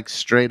 Yeah. Like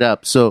straight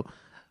up. So,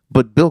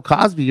 but Bill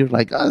Cosby, you're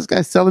like, oh, this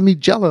guy's selling me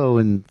Jello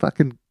and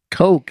fucking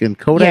Coke and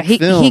Kodak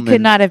film. He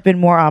could not have been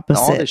more all this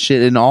opposite.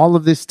 shit in all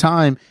of this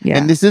time. Yeah.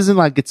 And this isn't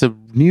like it's a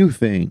new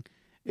thing.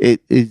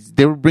 It is,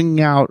 they were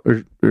bringing out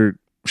or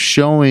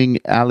showing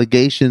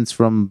allegations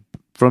from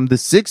the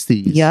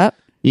 60s. Yep.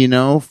 You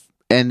know,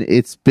 and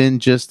it's been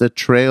just a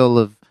trail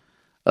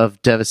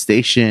of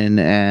devastation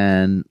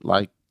and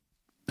like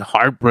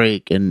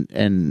heartbreak and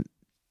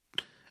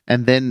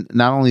then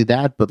not only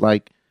that, but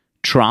like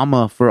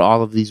trauma for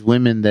all of these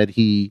women that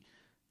he,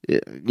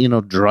 you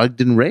know,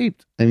 drugged and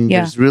raped. I mean,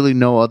 there's really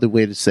no other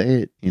way to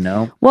say it, you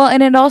know? Well,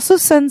 and it also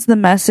sends the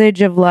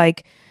message of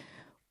like,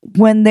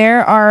 when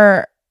there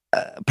are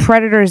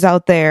predators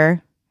out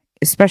there,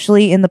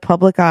 especially in the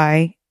public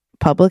eye,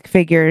 public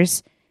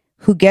figures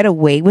who get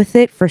away with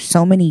it for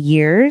so many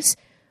years,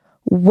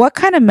 what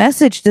kind of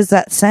message does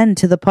that send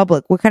to the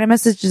public? What kind of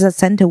message does that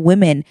send to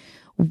women?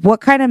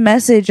 What kind of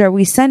message are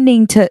we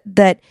sending to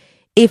that?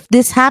 If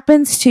this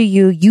happens to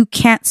you, you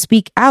can't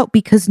speak out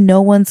because no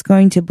one's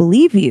going to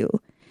believe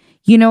you.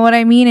 You know what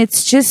I mean?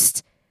 It's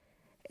just,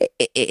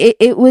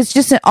 it was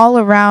just an all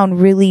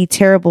around really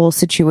terrible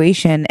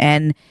situation.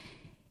 And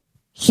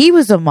he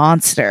was a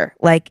monster.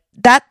 Like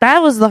that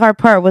was the hard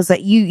part, was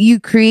that you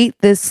create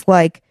this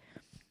like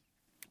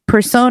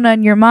persona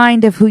in your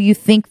mind of who you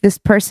think this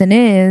person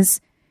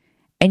is,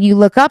 and you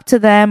look up to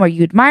them or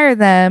you admire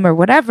them or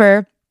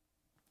whatever.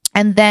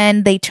 And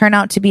then they turn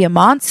out to be a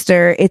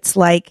monster. It's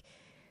like,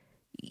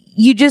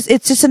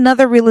 it's just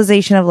another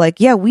realization of like,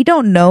 yeah, we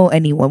don't know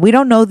anyone. We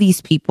don't know these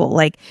people,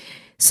 like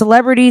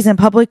celebrities and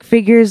public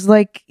figures.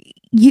 Like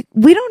we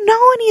don't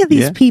know any of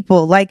these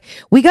people. Like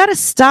we got to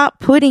stop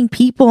putting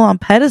people on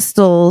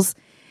pedestals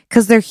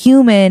because they're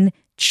human,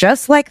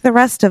 just like the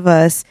rest of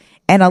us.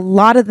 And a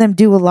lot of them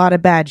do a lot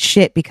of bad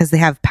shit because they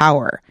have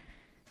power.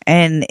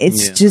 And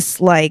it's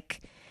just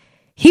like,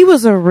 he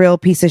was a real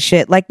piece of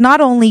shit. Like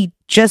not only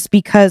just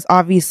because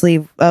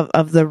obviously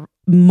of the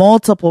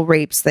multiple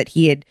rapes that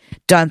he had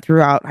done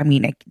throughout. I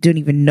mean, I don't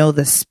even know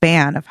the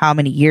span of how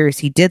many years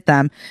he did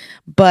them,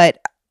 but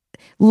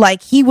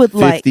like he would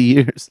 50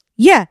 years.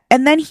 Yeah.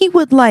 And then he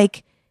would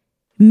like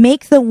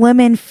make the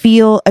women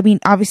feel, I mean,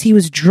 obviously he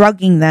was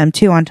drugging them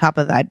too on top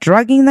of that,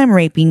 drugging them,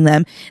 raping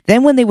them.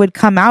 Then when they would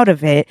come out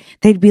of it,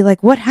 they'd be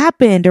like, what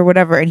happened or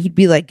whatever. And he'd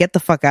be like, get the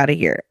fuck out of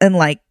here. And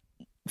like,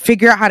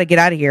 figure out how to get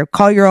out of here.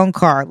 Call your own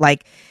car.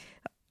 Like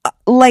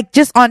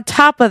just on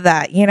top of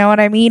that, you know what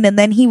I mean? And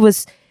then he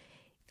was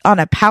on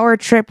a power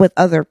trip with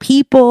other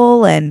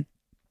people. And,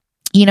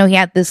 you know, he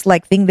had this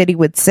like thing that he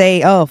would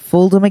say, oh,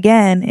 fooled him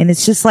again. And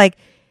it's just like,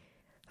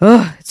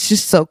 oh, it's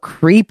just so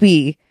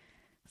creepy.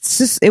 It's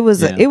just, it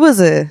was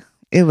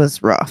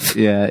rough.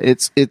 Yeah.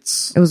 It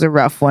was a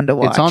rough one to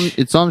watch.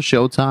 It's on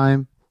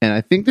Showtime. And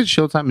I think that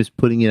Showtime is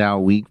putting it out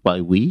week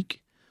by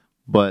week,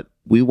 but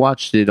we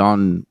watched it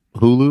on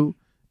Hulu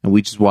and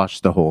we just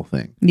watched the whole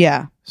thing.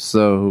 Yeah.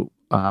 So,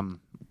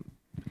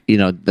 you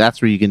know,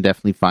 that's where you can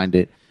definitely find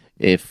it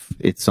if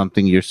it's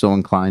something you're so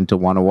inclined to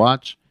want to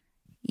watch.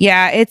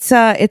 Yeah, it's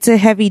a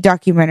heavy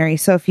documentary.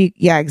 So if you,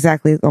 yeah,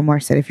 exactly. Omar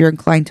said, if you're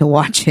inclined to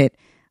watch it,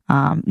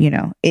 you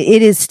know,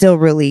 it is still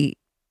really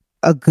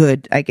a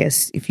good, I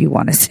guess, if you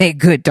want to say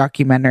good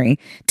documentary,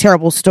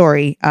 terrible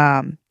story.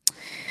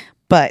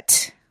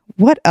 But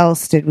what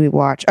else did we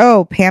watch?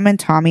 Oh, Pam and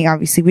Tommy.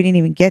 Obviously we didn't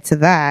even get to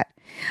that.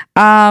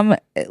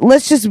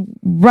 Let's just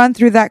run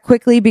through that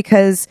quickly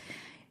because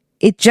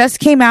it just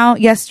came out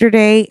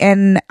yesterday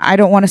and I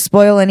don't want to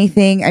spoil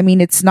anything. I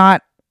mean, it's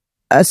not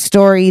a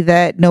story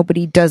that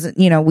nobody doesn't,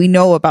 you know, we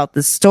know about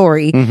the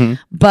story,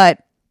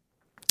 but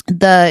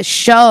the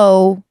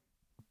show,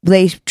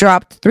 they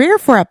dropped 3 or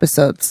 4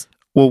 episodes.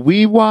 Well,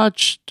 we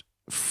watched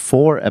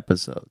 4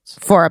 episodes.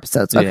 4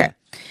 episodes. Okay. Yeah.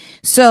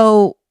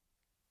 So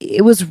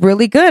it was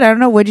really good. I don't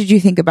know. What did you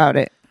think about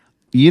it?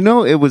 You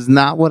know, it was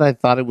not what I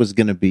thought it was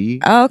going to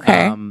be. Oh,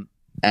 okay.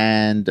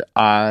 And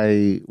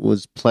I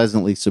was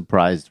pleasantly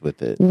surprised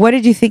with it. What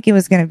did you think it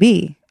was going to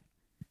be?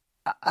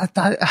 I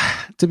thought,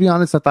 to be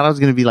honest, I thought I was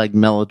going to be like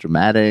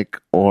melodramatic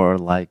or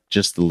like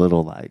just a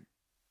little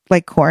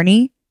like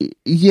corny.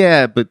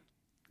 Yeah, but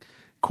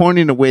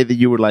corny in a way that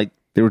you were like,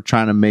 they were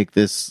trying to make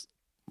this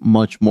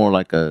much more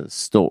like a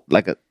story,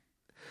 like a,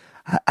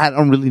 I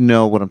don't really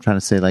know what I'm trying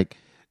to say. Like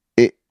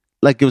it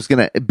was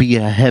going to be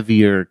a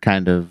heavier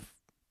kind of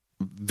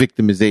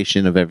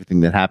victimization of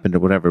everything that happened or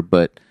whatever.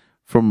 But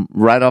from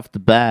right off the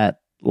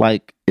bat,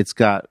 it's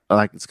got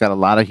a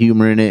lot of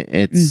humor in it.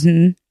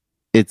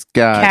 It's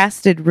got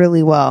casted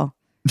really well.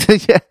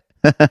 yeah.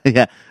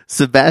 Yeah.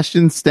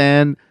 Sebastian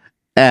Stan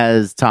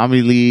as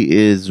Tommy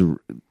Lee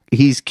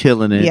he's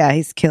killing it. Yeah,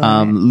 he's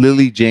killing it.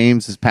 Lily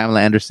James as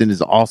Pamela Anderson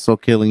is also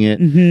killing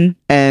it.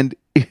 And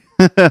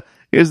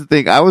here's the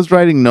thing. I was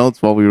writing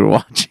notes while we were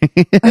watching.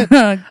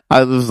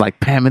 I was like,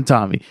 Pam and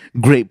Tommy,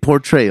 great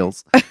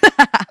portrayals.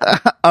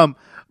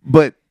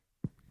 But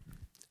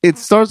it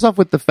starts off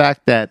with the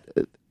fact that,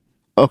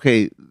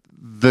 okay,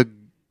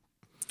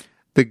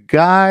 the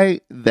guy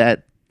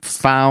that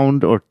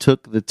found or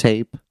took the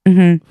tape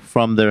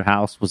from their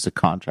house was a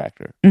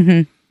contractor.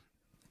 Mm-hmm.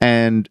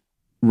 And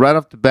right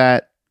off the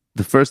bat,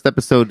 the first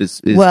episode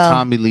is Well,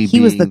 Tommy Lee. he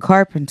was the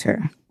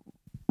carpenter.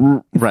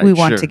 Right. we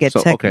want to get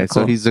so, technical.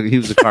 Okay, so he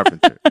was a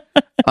carpenter.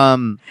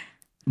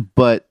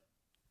 But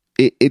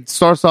it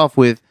starts off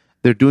with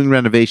they're doing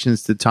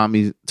renovations to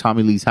Tommy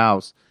Lee's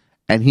house,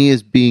 and he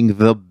is being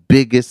the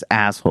biggest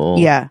asshole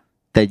Yeah.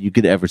 that you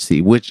could ever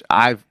see, which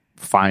I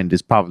find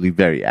is probably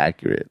very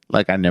accurate.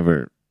 Like I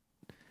never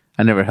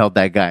held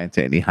that guy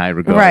into any high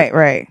regard.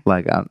 Right.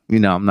 Like I'm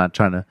not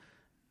trying to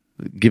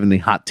give any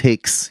hot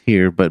takes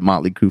here, but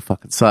Motley Crue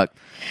fucking suck.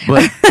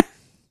 But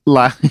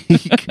like,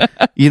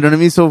 you know what I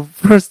mean? So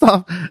first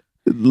off,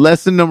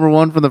 lesson number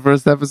 1 from the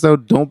first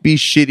episode: don't be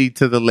shitty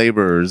to the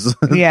laborers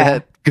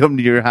that come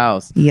to your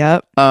house.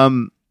 Yep.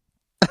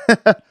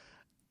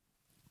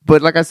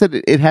 But like I said,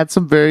 it has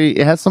some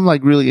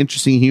like really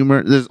interesting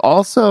humor. There's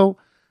also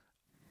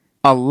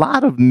a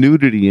lot of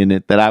nudity in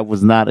it that I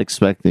was not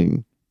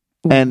expecting.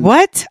 And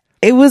what?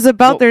 It was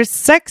about their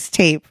sex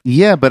tape.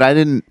 yeah, but I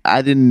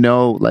didn't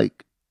know,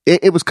 like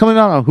it was coming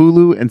out on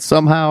Hulu, and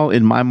somehow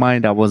in my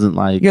mind I wasn't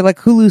like, You're like,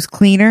 Hulu's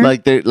cleaner?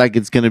 like they're like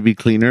it's gonna be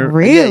cleaner.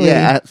 Really?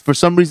 Yeah. For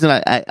some reason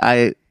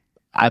I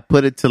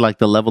put it to like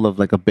the level of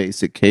like a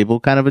basic cable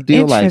kind of a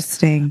deal. Like,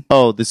 Interesting.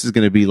 oh, this is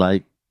gonna be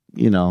like,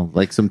 you know,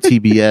 like some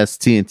TBS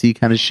TNT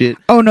kind of shit.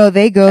 Oh, no,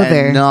 they go And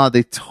there. no,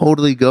 they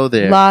totally go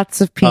there.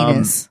 Lots of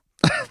penis.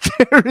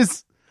 There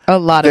is a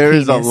lot of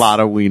penis. a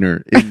lot of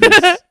wiener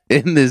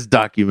in this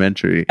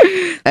documentary.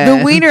 The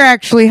And- wiener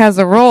actually has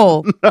a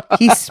role.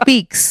 He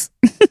speaks.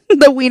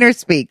 The wiener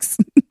speaks.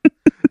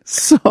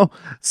 So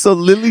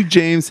Lily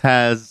James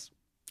has,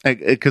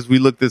 because we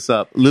looked this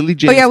up. Lily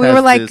James. Oh yeah, we has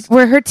were like, this-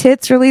 were her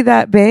tits really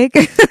that big?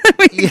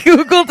 We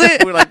Googled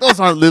it. we're like, those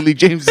aren't Lily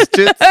James's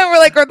tits. We're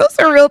like, are those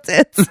her real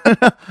tits?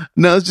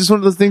 No, it's just one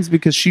of those things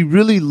because she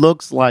really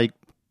looks like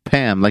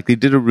Pam. Like they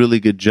did a really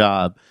good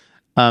job.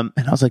 And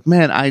I was like,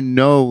 man, I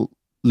know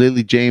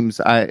Lily James.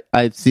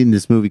 I've seen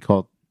this movie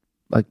called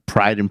like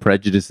Pride and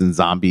Prejudice and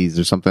Zombies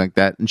or something like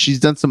that, and she's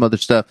done some other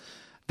stuff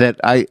that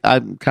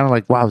I'm kind of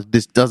like, wow,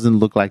 this doesn't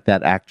look like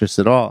that actress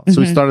at all.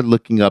 So we started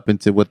looking up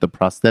into what the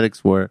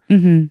prosthetics were,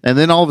 and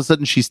then all of a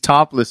sudden she's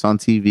topless on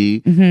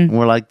TV, and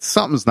we're like,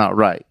 something's not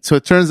right. So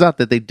it turns out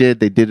that they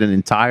did an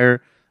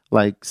entire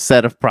like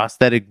set of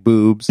prosthetic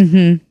boobs,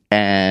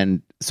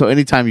 and so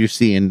anytime you're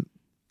seeing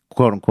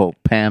quote unquote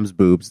Pam's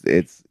boobs,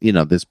 it's, you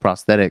know, this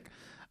prosthetic.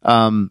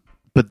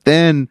 But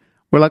then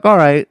we're like, all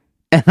right.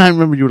 And I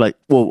remember you were like,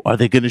 well, are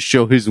they going to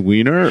show his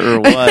wiener or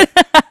what?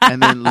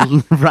 And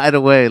then right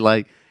away,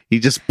 like, he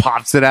just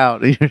pops it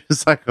out. And you're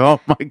just like,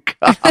 oh my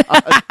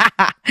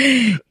God.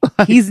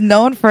 He's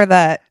known for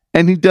that.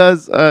 And he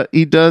does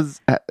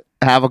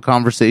have a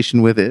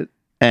conversation with it.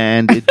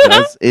 And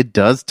it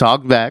does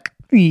talk back.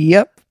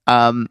 Yep.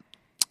 And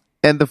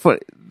the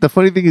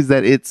funny thing is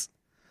that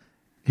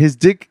his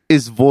dick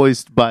is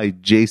voiced by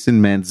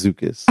Jason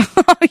Mantzoukas.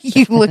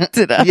 You looked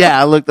it up. Yeah,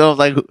 I looked up,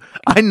 like,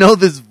 I know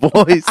this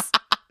voice.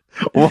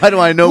 Why do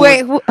I know?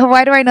 Wait,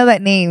 why do I know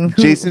that name?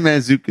 Jason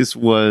Mantzoukas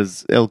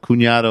was El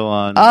Cuñado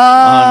on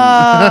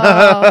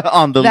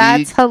the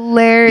That's League.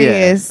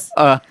 hilarious.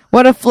 Yeah.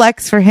 What a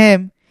flex for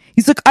him.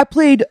 He's like, I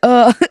played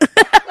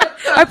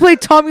I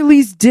played Tommy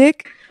Lee's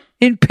dick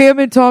in Pam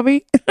and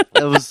Tommy.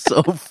 That was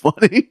so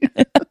funny.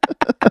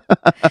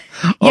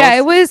 Yeah,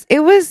 it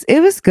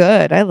was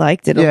good. I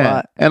liked it a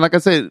lot. And like I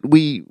said,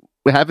 we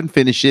haven't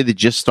finished it. It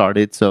just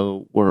started,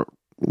 so we're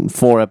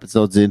 4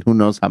 episodes in. Who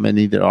knows how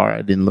many there are?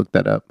 I didn't look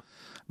that up.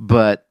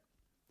 But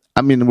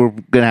I mean, we're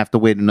gonna have to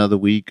wait another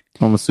week,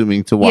 I'm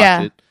assuming, to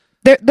watch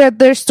it.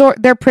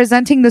 They're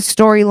presenting the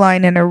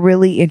storyline in a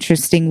really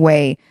interesting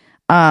way.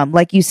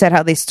 Like you said,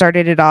 how they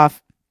started it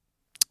off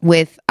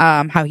with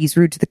how he's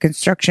rude to the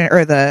construction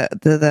or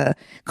the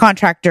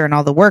contractor and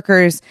all the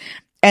workers,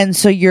 and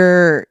so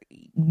you're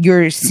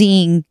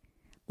seeing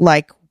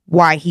like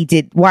why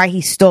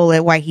he stole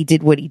it, why he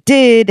did what he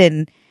did,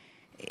 and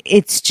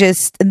it's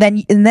just and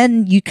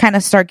then you kind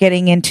of start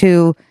getting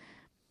into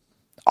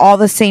all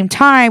the same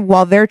time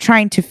while they're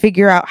trying to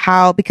figure out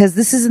how, because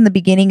this is in the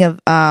beginning of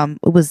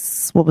it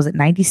was, what was it,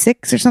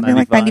 96 or something,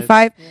 95.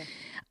 Like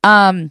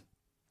 95.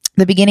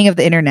 The beginning of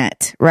the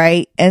internet,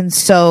 right? And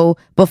so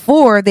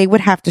before they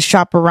would have to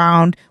shop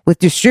around with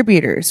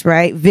distributors,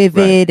 right?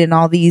 Vivid and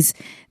all these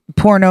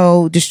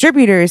porno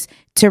distributors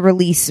to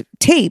release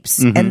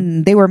tapes,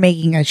 and they were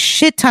making a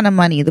shit ton of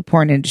money, the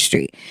porn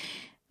industry.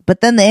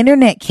 But then the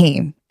internet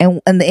came,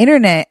 and the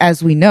internet,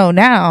 as we know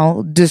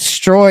now,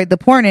 destroyed the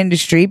porn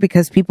industry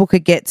because people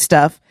could get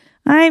stuff.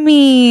 I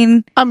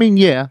mean,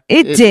 yeah,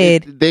 it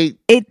did.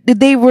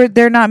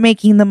 They're not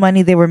making the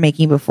money they were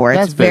making before.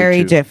 It's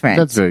very different.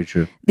 That's very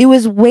true. It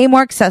was way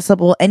more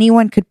accessible.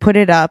 Anyone could put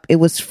it up. It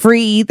was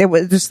free. There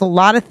was just a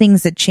lot of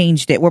things that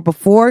changed it, where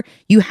before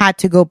you had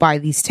to go buy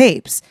these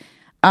tapes.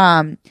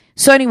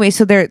 So anyway,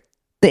 so the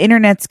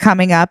internet's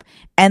coming up,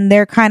 and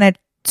they're kind of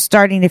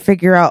starting to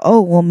figure out, oh,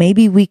 well,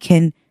 maybe we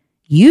can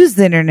use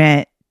the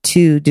internet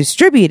to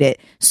distribute it.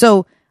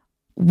 So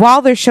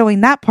while they're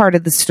showing that part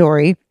of the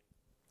story,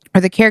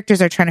 or the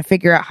characters are trying to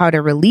figure out how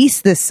to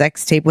release this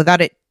sex tape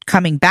without it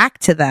coming back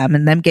to them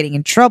and them getting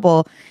in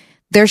trouble,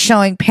 they're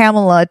showing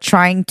Pamela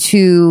trying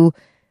to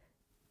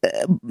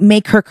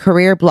make her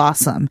career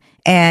blossom.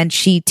 And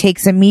she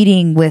takes a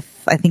meeting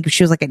with, I think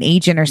she was like an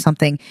agent or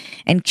something.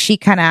 And she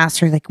kind of asks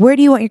her, like, where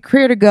do you want your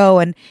career to go?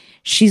 And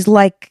she's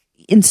like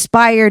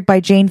inspired by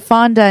Jane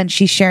Fonda. And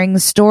she's sharing the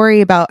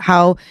story about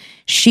how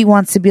she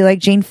wants to be like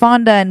Jane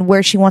Fonda and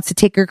where she wants to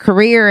take her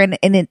career. And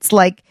it's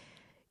like,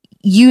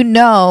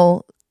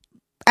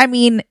 I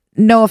mean,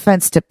 no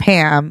offense to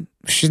Pam.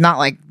 She's not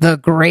like the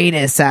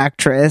greatest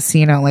actress,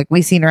 like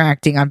we seen her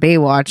acting on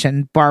Baywatch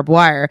and Barbed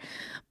Wire,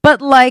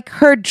 but like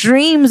her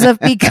dreams of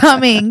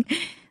becoming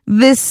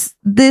this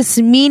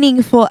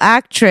meaningful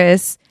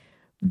actress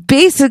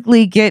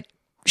basically get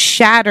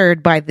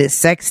shattered by this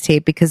sex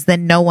tape, because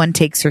then no one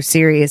takes her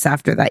serious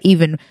after that,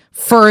 even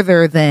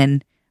further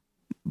than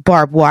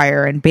Barbed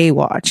Wire and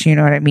Baywatch. You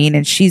know what I mean?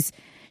 And she's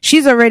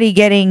already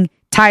getting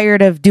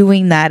tired of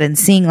doing that and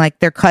seeing like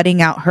they're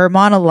cutting out her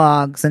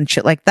monologues and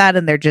shit like that,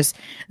 and they're just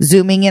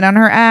zooming in on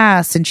her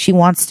ass, and she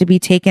wants to be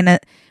taken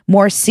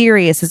more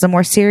serious as a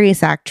more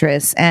serious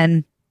actress.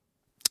 And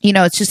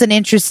it's just an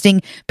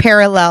interesting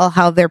parallel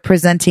how they're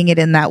presenting it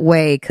in that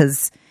way,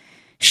 because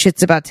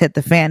shit's about to hit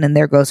the fan and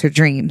there goes her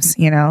dreams,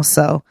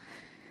 so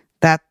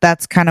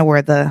that's kind of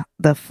where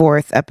the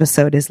fourth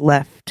episode is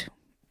left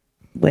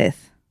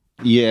with.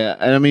 Yeah,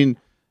 and I mean,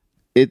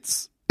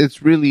 it's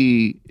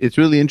really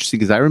interesting,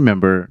 because I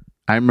remember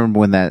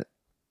when that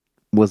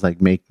was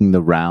like making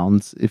the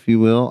rounds, if you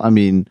will. I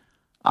mean,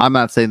 I'm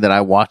not saying that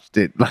I watched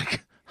it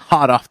like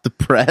hot off the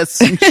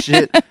press and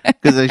shit,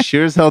 because I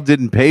sure as hell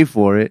didn't pay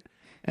for it.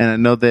 And I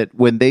know that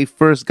when they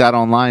first got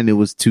online, it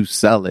was to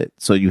sell it,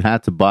 so you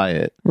had to buy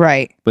it,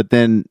 right? But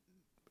then,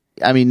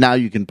 I mean, now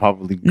you can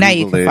probably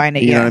Google find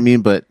it. You know what I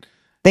mean? But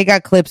they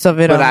got clips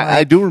of it. But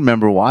I do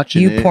remember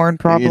watching it. YouPorn,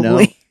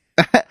 probably.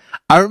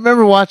 I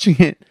remember watching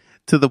it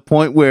to the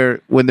point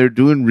where when they're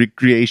doing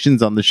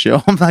recreations on the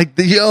show, I'm like,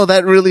 yo,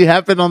 that really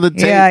happened on the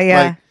tape.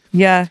 Yeah. Like,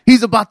 yeah.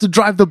 He's about to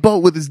drive the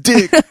boat with his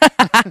dick.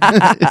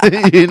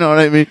 You know what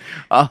I mean?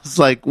 I was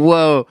like,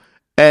 whoa.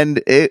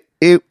 And it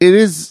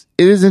is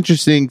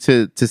interesting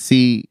to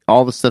see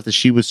all the stuff that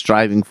she was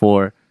striving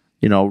for,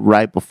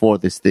 right before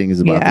this thing is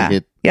about to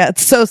hit. Yeah,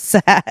 it's so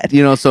sad.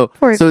 So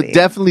it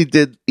definitely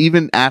did,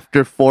 even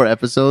after 4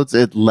 episodes,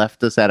 it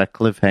left us at a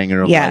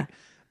cliffhanger of like,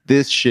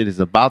 this shit is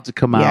about to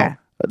come out.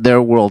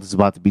 Their world is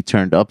about to be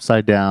turned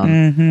upside down.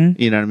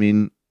 Mm-hmm. You know what I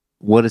mean?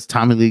 What is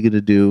Tommy Lee going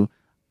to do?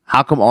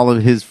 How come all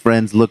of his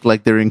friends look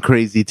like they're in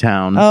Crazy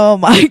Town? Oh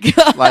my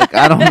God. Like,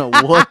 I don't know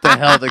what the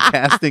hell they're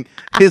casting.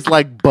 His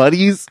like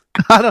buddies.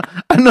 I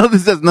know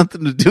this has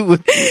nothing to do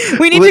with.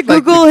 We need to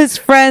Google his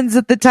friends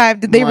at the time.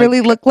 Did they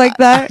really look like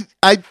that?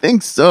 I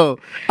think so.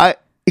 I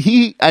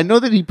know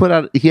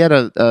that he had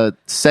a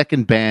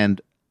second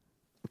band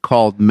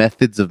called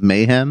Methods of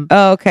Mayhem.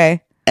 Oh,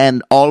 okay.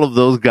 And all of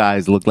those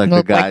guys look like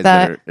the guys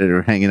that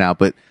are hanging out.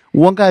 But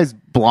one guy's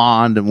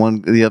blonde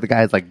and the other guy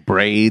has like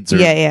braids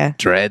or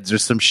dreads or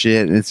some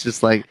shit. And it's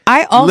just like,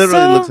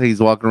 literally looks like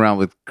he's walking around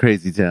with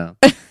Crazy Town.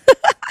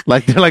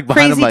 Like they're like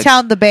behind Crazy him,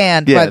 Town, the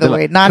band, by the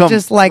way. Not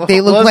just like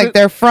they look like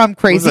they're from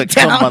Crazy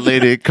Town. Come, my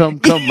lady.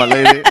 Come, my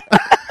lady.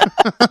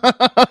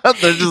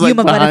 They're just like, you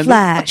my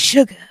butterfly,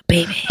 sugar,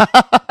 baby.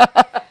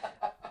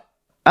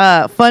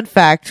 Fun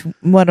fact,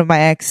 one of my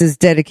exes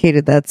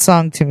dedicated that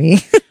song to me.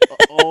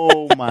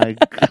 Oh my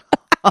God.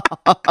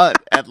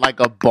 At like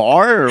a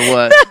bar or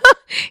what?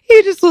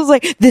 He just was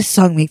like, this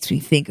song makes me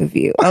think of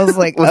you. I was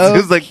like,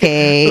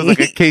 okay. It was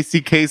like a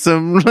Casey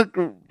Kasem.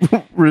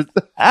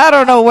 I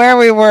don't know where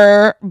we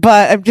were,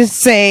 but I'm just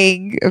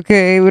saying,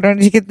 okay, we don't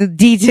need to get the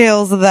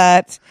details of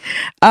that.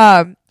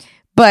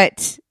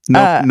 But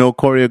no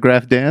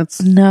choreographed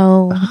dance?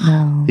 No.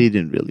 He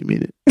didn't really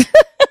mean it.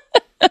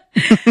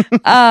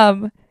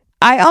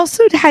 I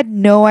also had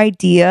no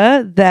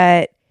idea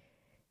that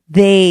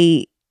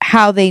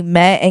how they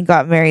met and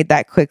got married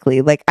that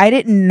quickly. Like, I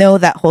didn't know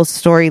that whole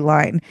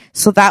storyline.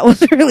 So that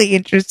was really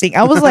interesting.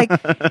 I was like,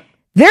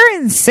 they're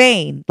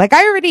insane. Like,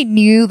 I already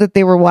knew that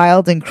they were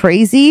wild and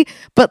crazy,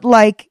 but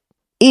like,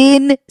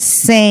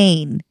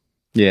 insane.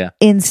 Yeah.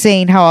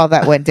 Insane how all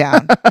that went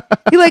down.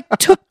 He like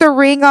took the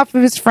ring off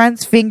of his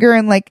friend's finger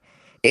and like,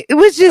 it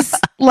was just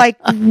like,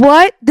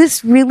 what?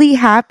 This really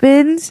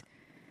happened?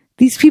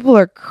 These people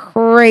are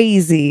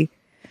crazy.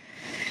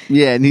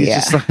 Yeah, and he's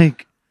just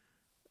like,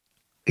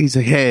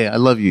 hey, I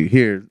love you.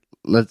 Here,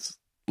 let's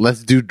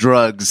do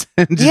drugs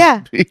and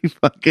just be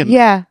fucking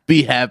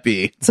be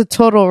happy. It's a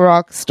total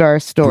rock star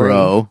story,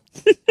 bro.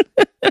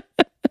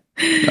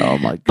 Oh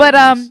my god.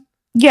 But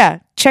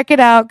check it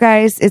out,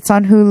 guys. It's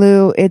on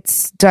Hulu.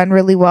 It's done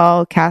really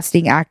well.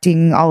 Casting,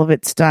 acting, all of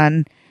it's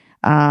done.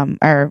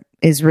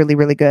 Is really,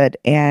 really good,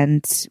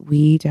 and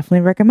we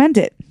definitely recommend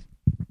it.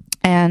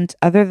 And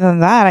other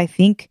than that, I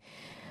think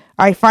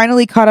I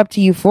finally caught up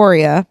to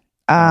Euphoria.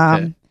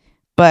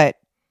 But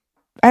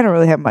I don't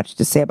really have much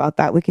to say about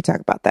that. We could talk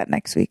about that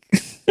next week.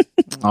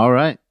 All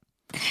right.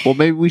 Well,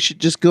 maybe we should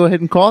just go ahead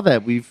and call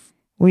that. We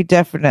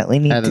definitely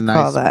need to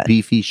call that.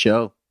 Beefy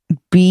show.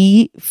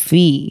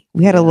 beefy.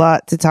 We had a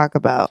lot to talk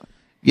about.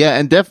 Yeah,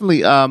 and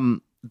definitely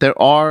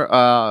there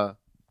are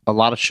a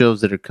lot of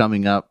shows that are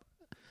coming up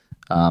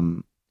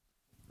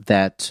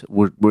that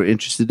we're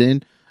interested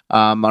in.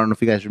 I don't know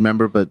if you guys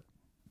remember, but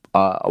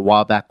a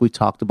while back we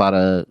talked about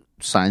a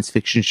science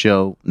fiction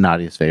show,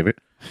 Nadia's favorite,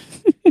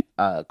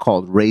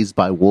 called Raised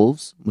by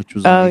Wolves, which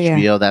was on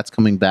HBO. Yeah. That's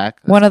coming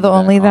back. That's one of the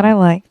only that I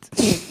liked.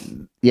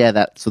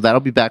 Yeah, so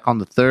that'll be back on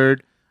the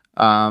 3rd.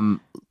 And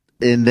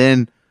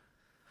then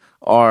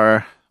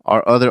our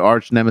other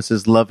arch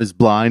nemesis, Love is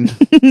Blind.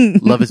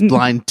 Love is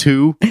Blind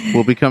 2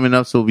 will be coming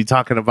up, so we'll be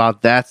talking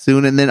about that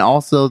soon. And then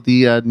also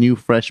the new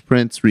Fresh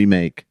Prince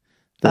remake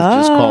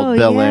that's just called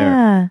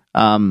Bel-Air.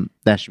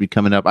 That should be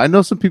coming up. I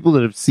know some people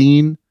that have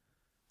seen,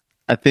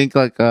 I think,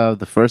 like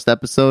the first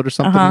episode or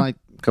something, like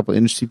a couple of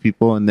industry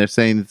people, and they're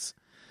saying it's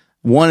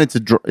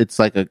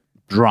like a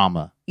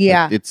drama.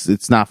 Yeah. Like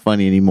it's not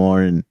funny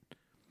anymore, and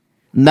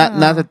not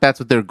that that's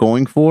what they're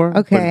going for.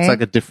 Okay. But it's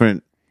like a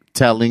different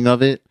telling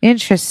of it.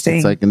 Interesting.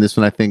 It's like in this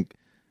one, I think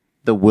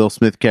the Will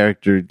Smith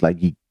character, like,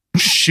 he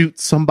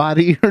shoots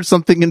somebody or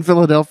something in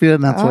Philadelphia,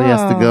 and that's why he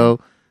has to go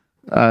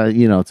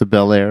to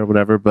Bel-Air or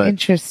whatever. But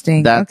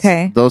interesting.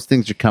 Okay. Those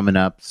things are coming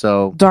up.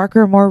 So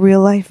darker, more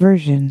real life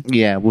version.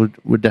 Yeah, we're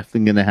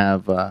definitely gonna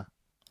have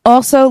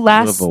also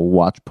a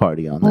watch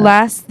party on that.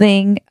 Last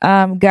thing,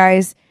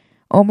 guys,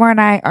 Omar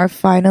and I are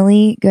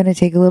finally gonna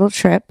take a little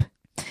trip.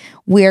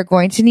 We are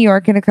going to New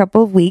York in a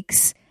couple of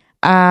weeks.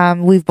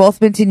 We've both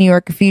been to New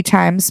York a few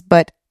times,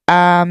 but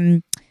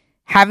haven't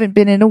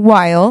been in a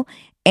while.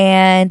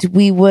 And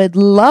we would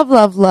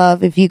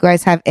love if you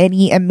guys have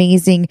any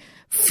amazing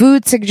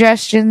food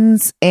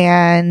suggestions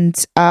and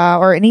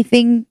or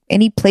anything,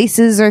 any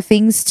places or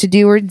things to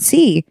do or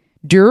see.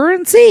 Do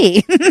and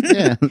see.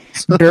 Yeah.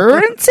 Do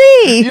and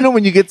see. You know,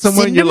 when you get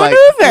somewhere and you're like,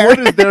 what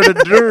is there to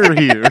do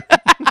here?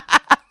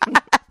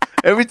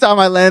 Every time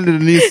I land in a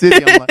new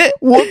city, I'm like,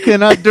 what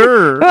can I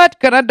do? What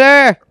can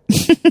I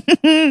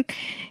do?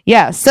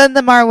 Yeah, send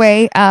them our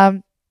way.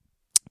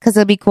 Because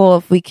it'll be cool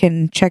if we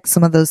can check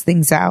some of those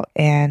things out.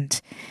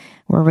 And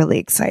we're really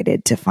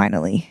excited to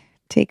finally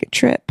take a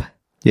trip.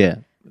 Yeah.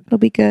 It'll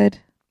be good.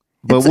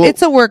 But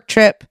it's a work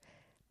trip,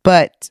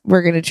 but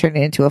we're going to turn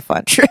it into a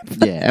fun trip.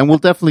 Yeah, and we'll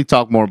definitely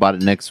talk more about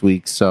it next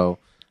week. So,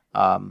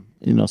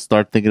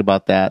 start thinking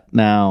about that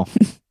now.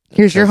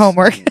 Here's your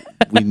homework.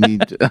 we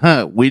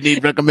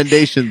need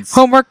recommendations.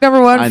 Homework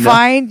number 1: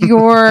 find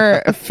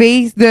your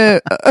face.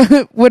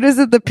 What is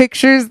it? The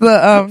pictures.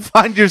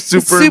 Find your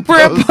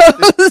superimposed.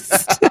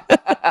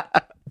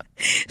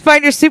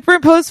 Find your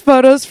superimposed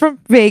photos from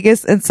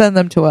Vegas and send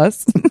them to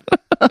us.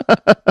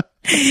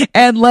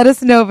 And let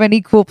us know of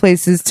any cool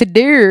places to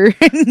do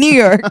in New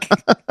York.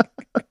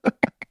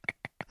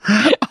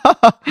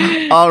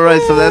 All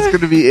right, so that's going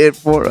to be it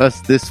for us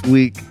this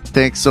week.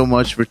 Thanks so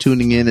much for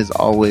tuning in. As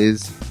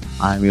always,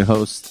 I'm your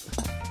host,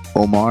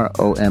 Omar,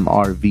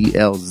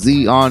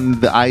 OMRVLZ on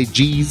the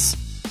IGs.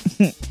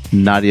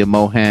 Nadia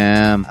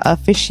Moham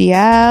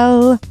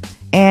Official.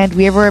 And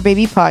We Ever a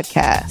Baby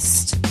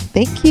podcast.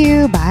 Thank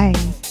you. Bye.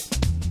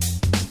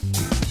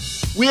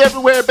 We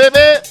everywhere,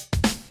 baby.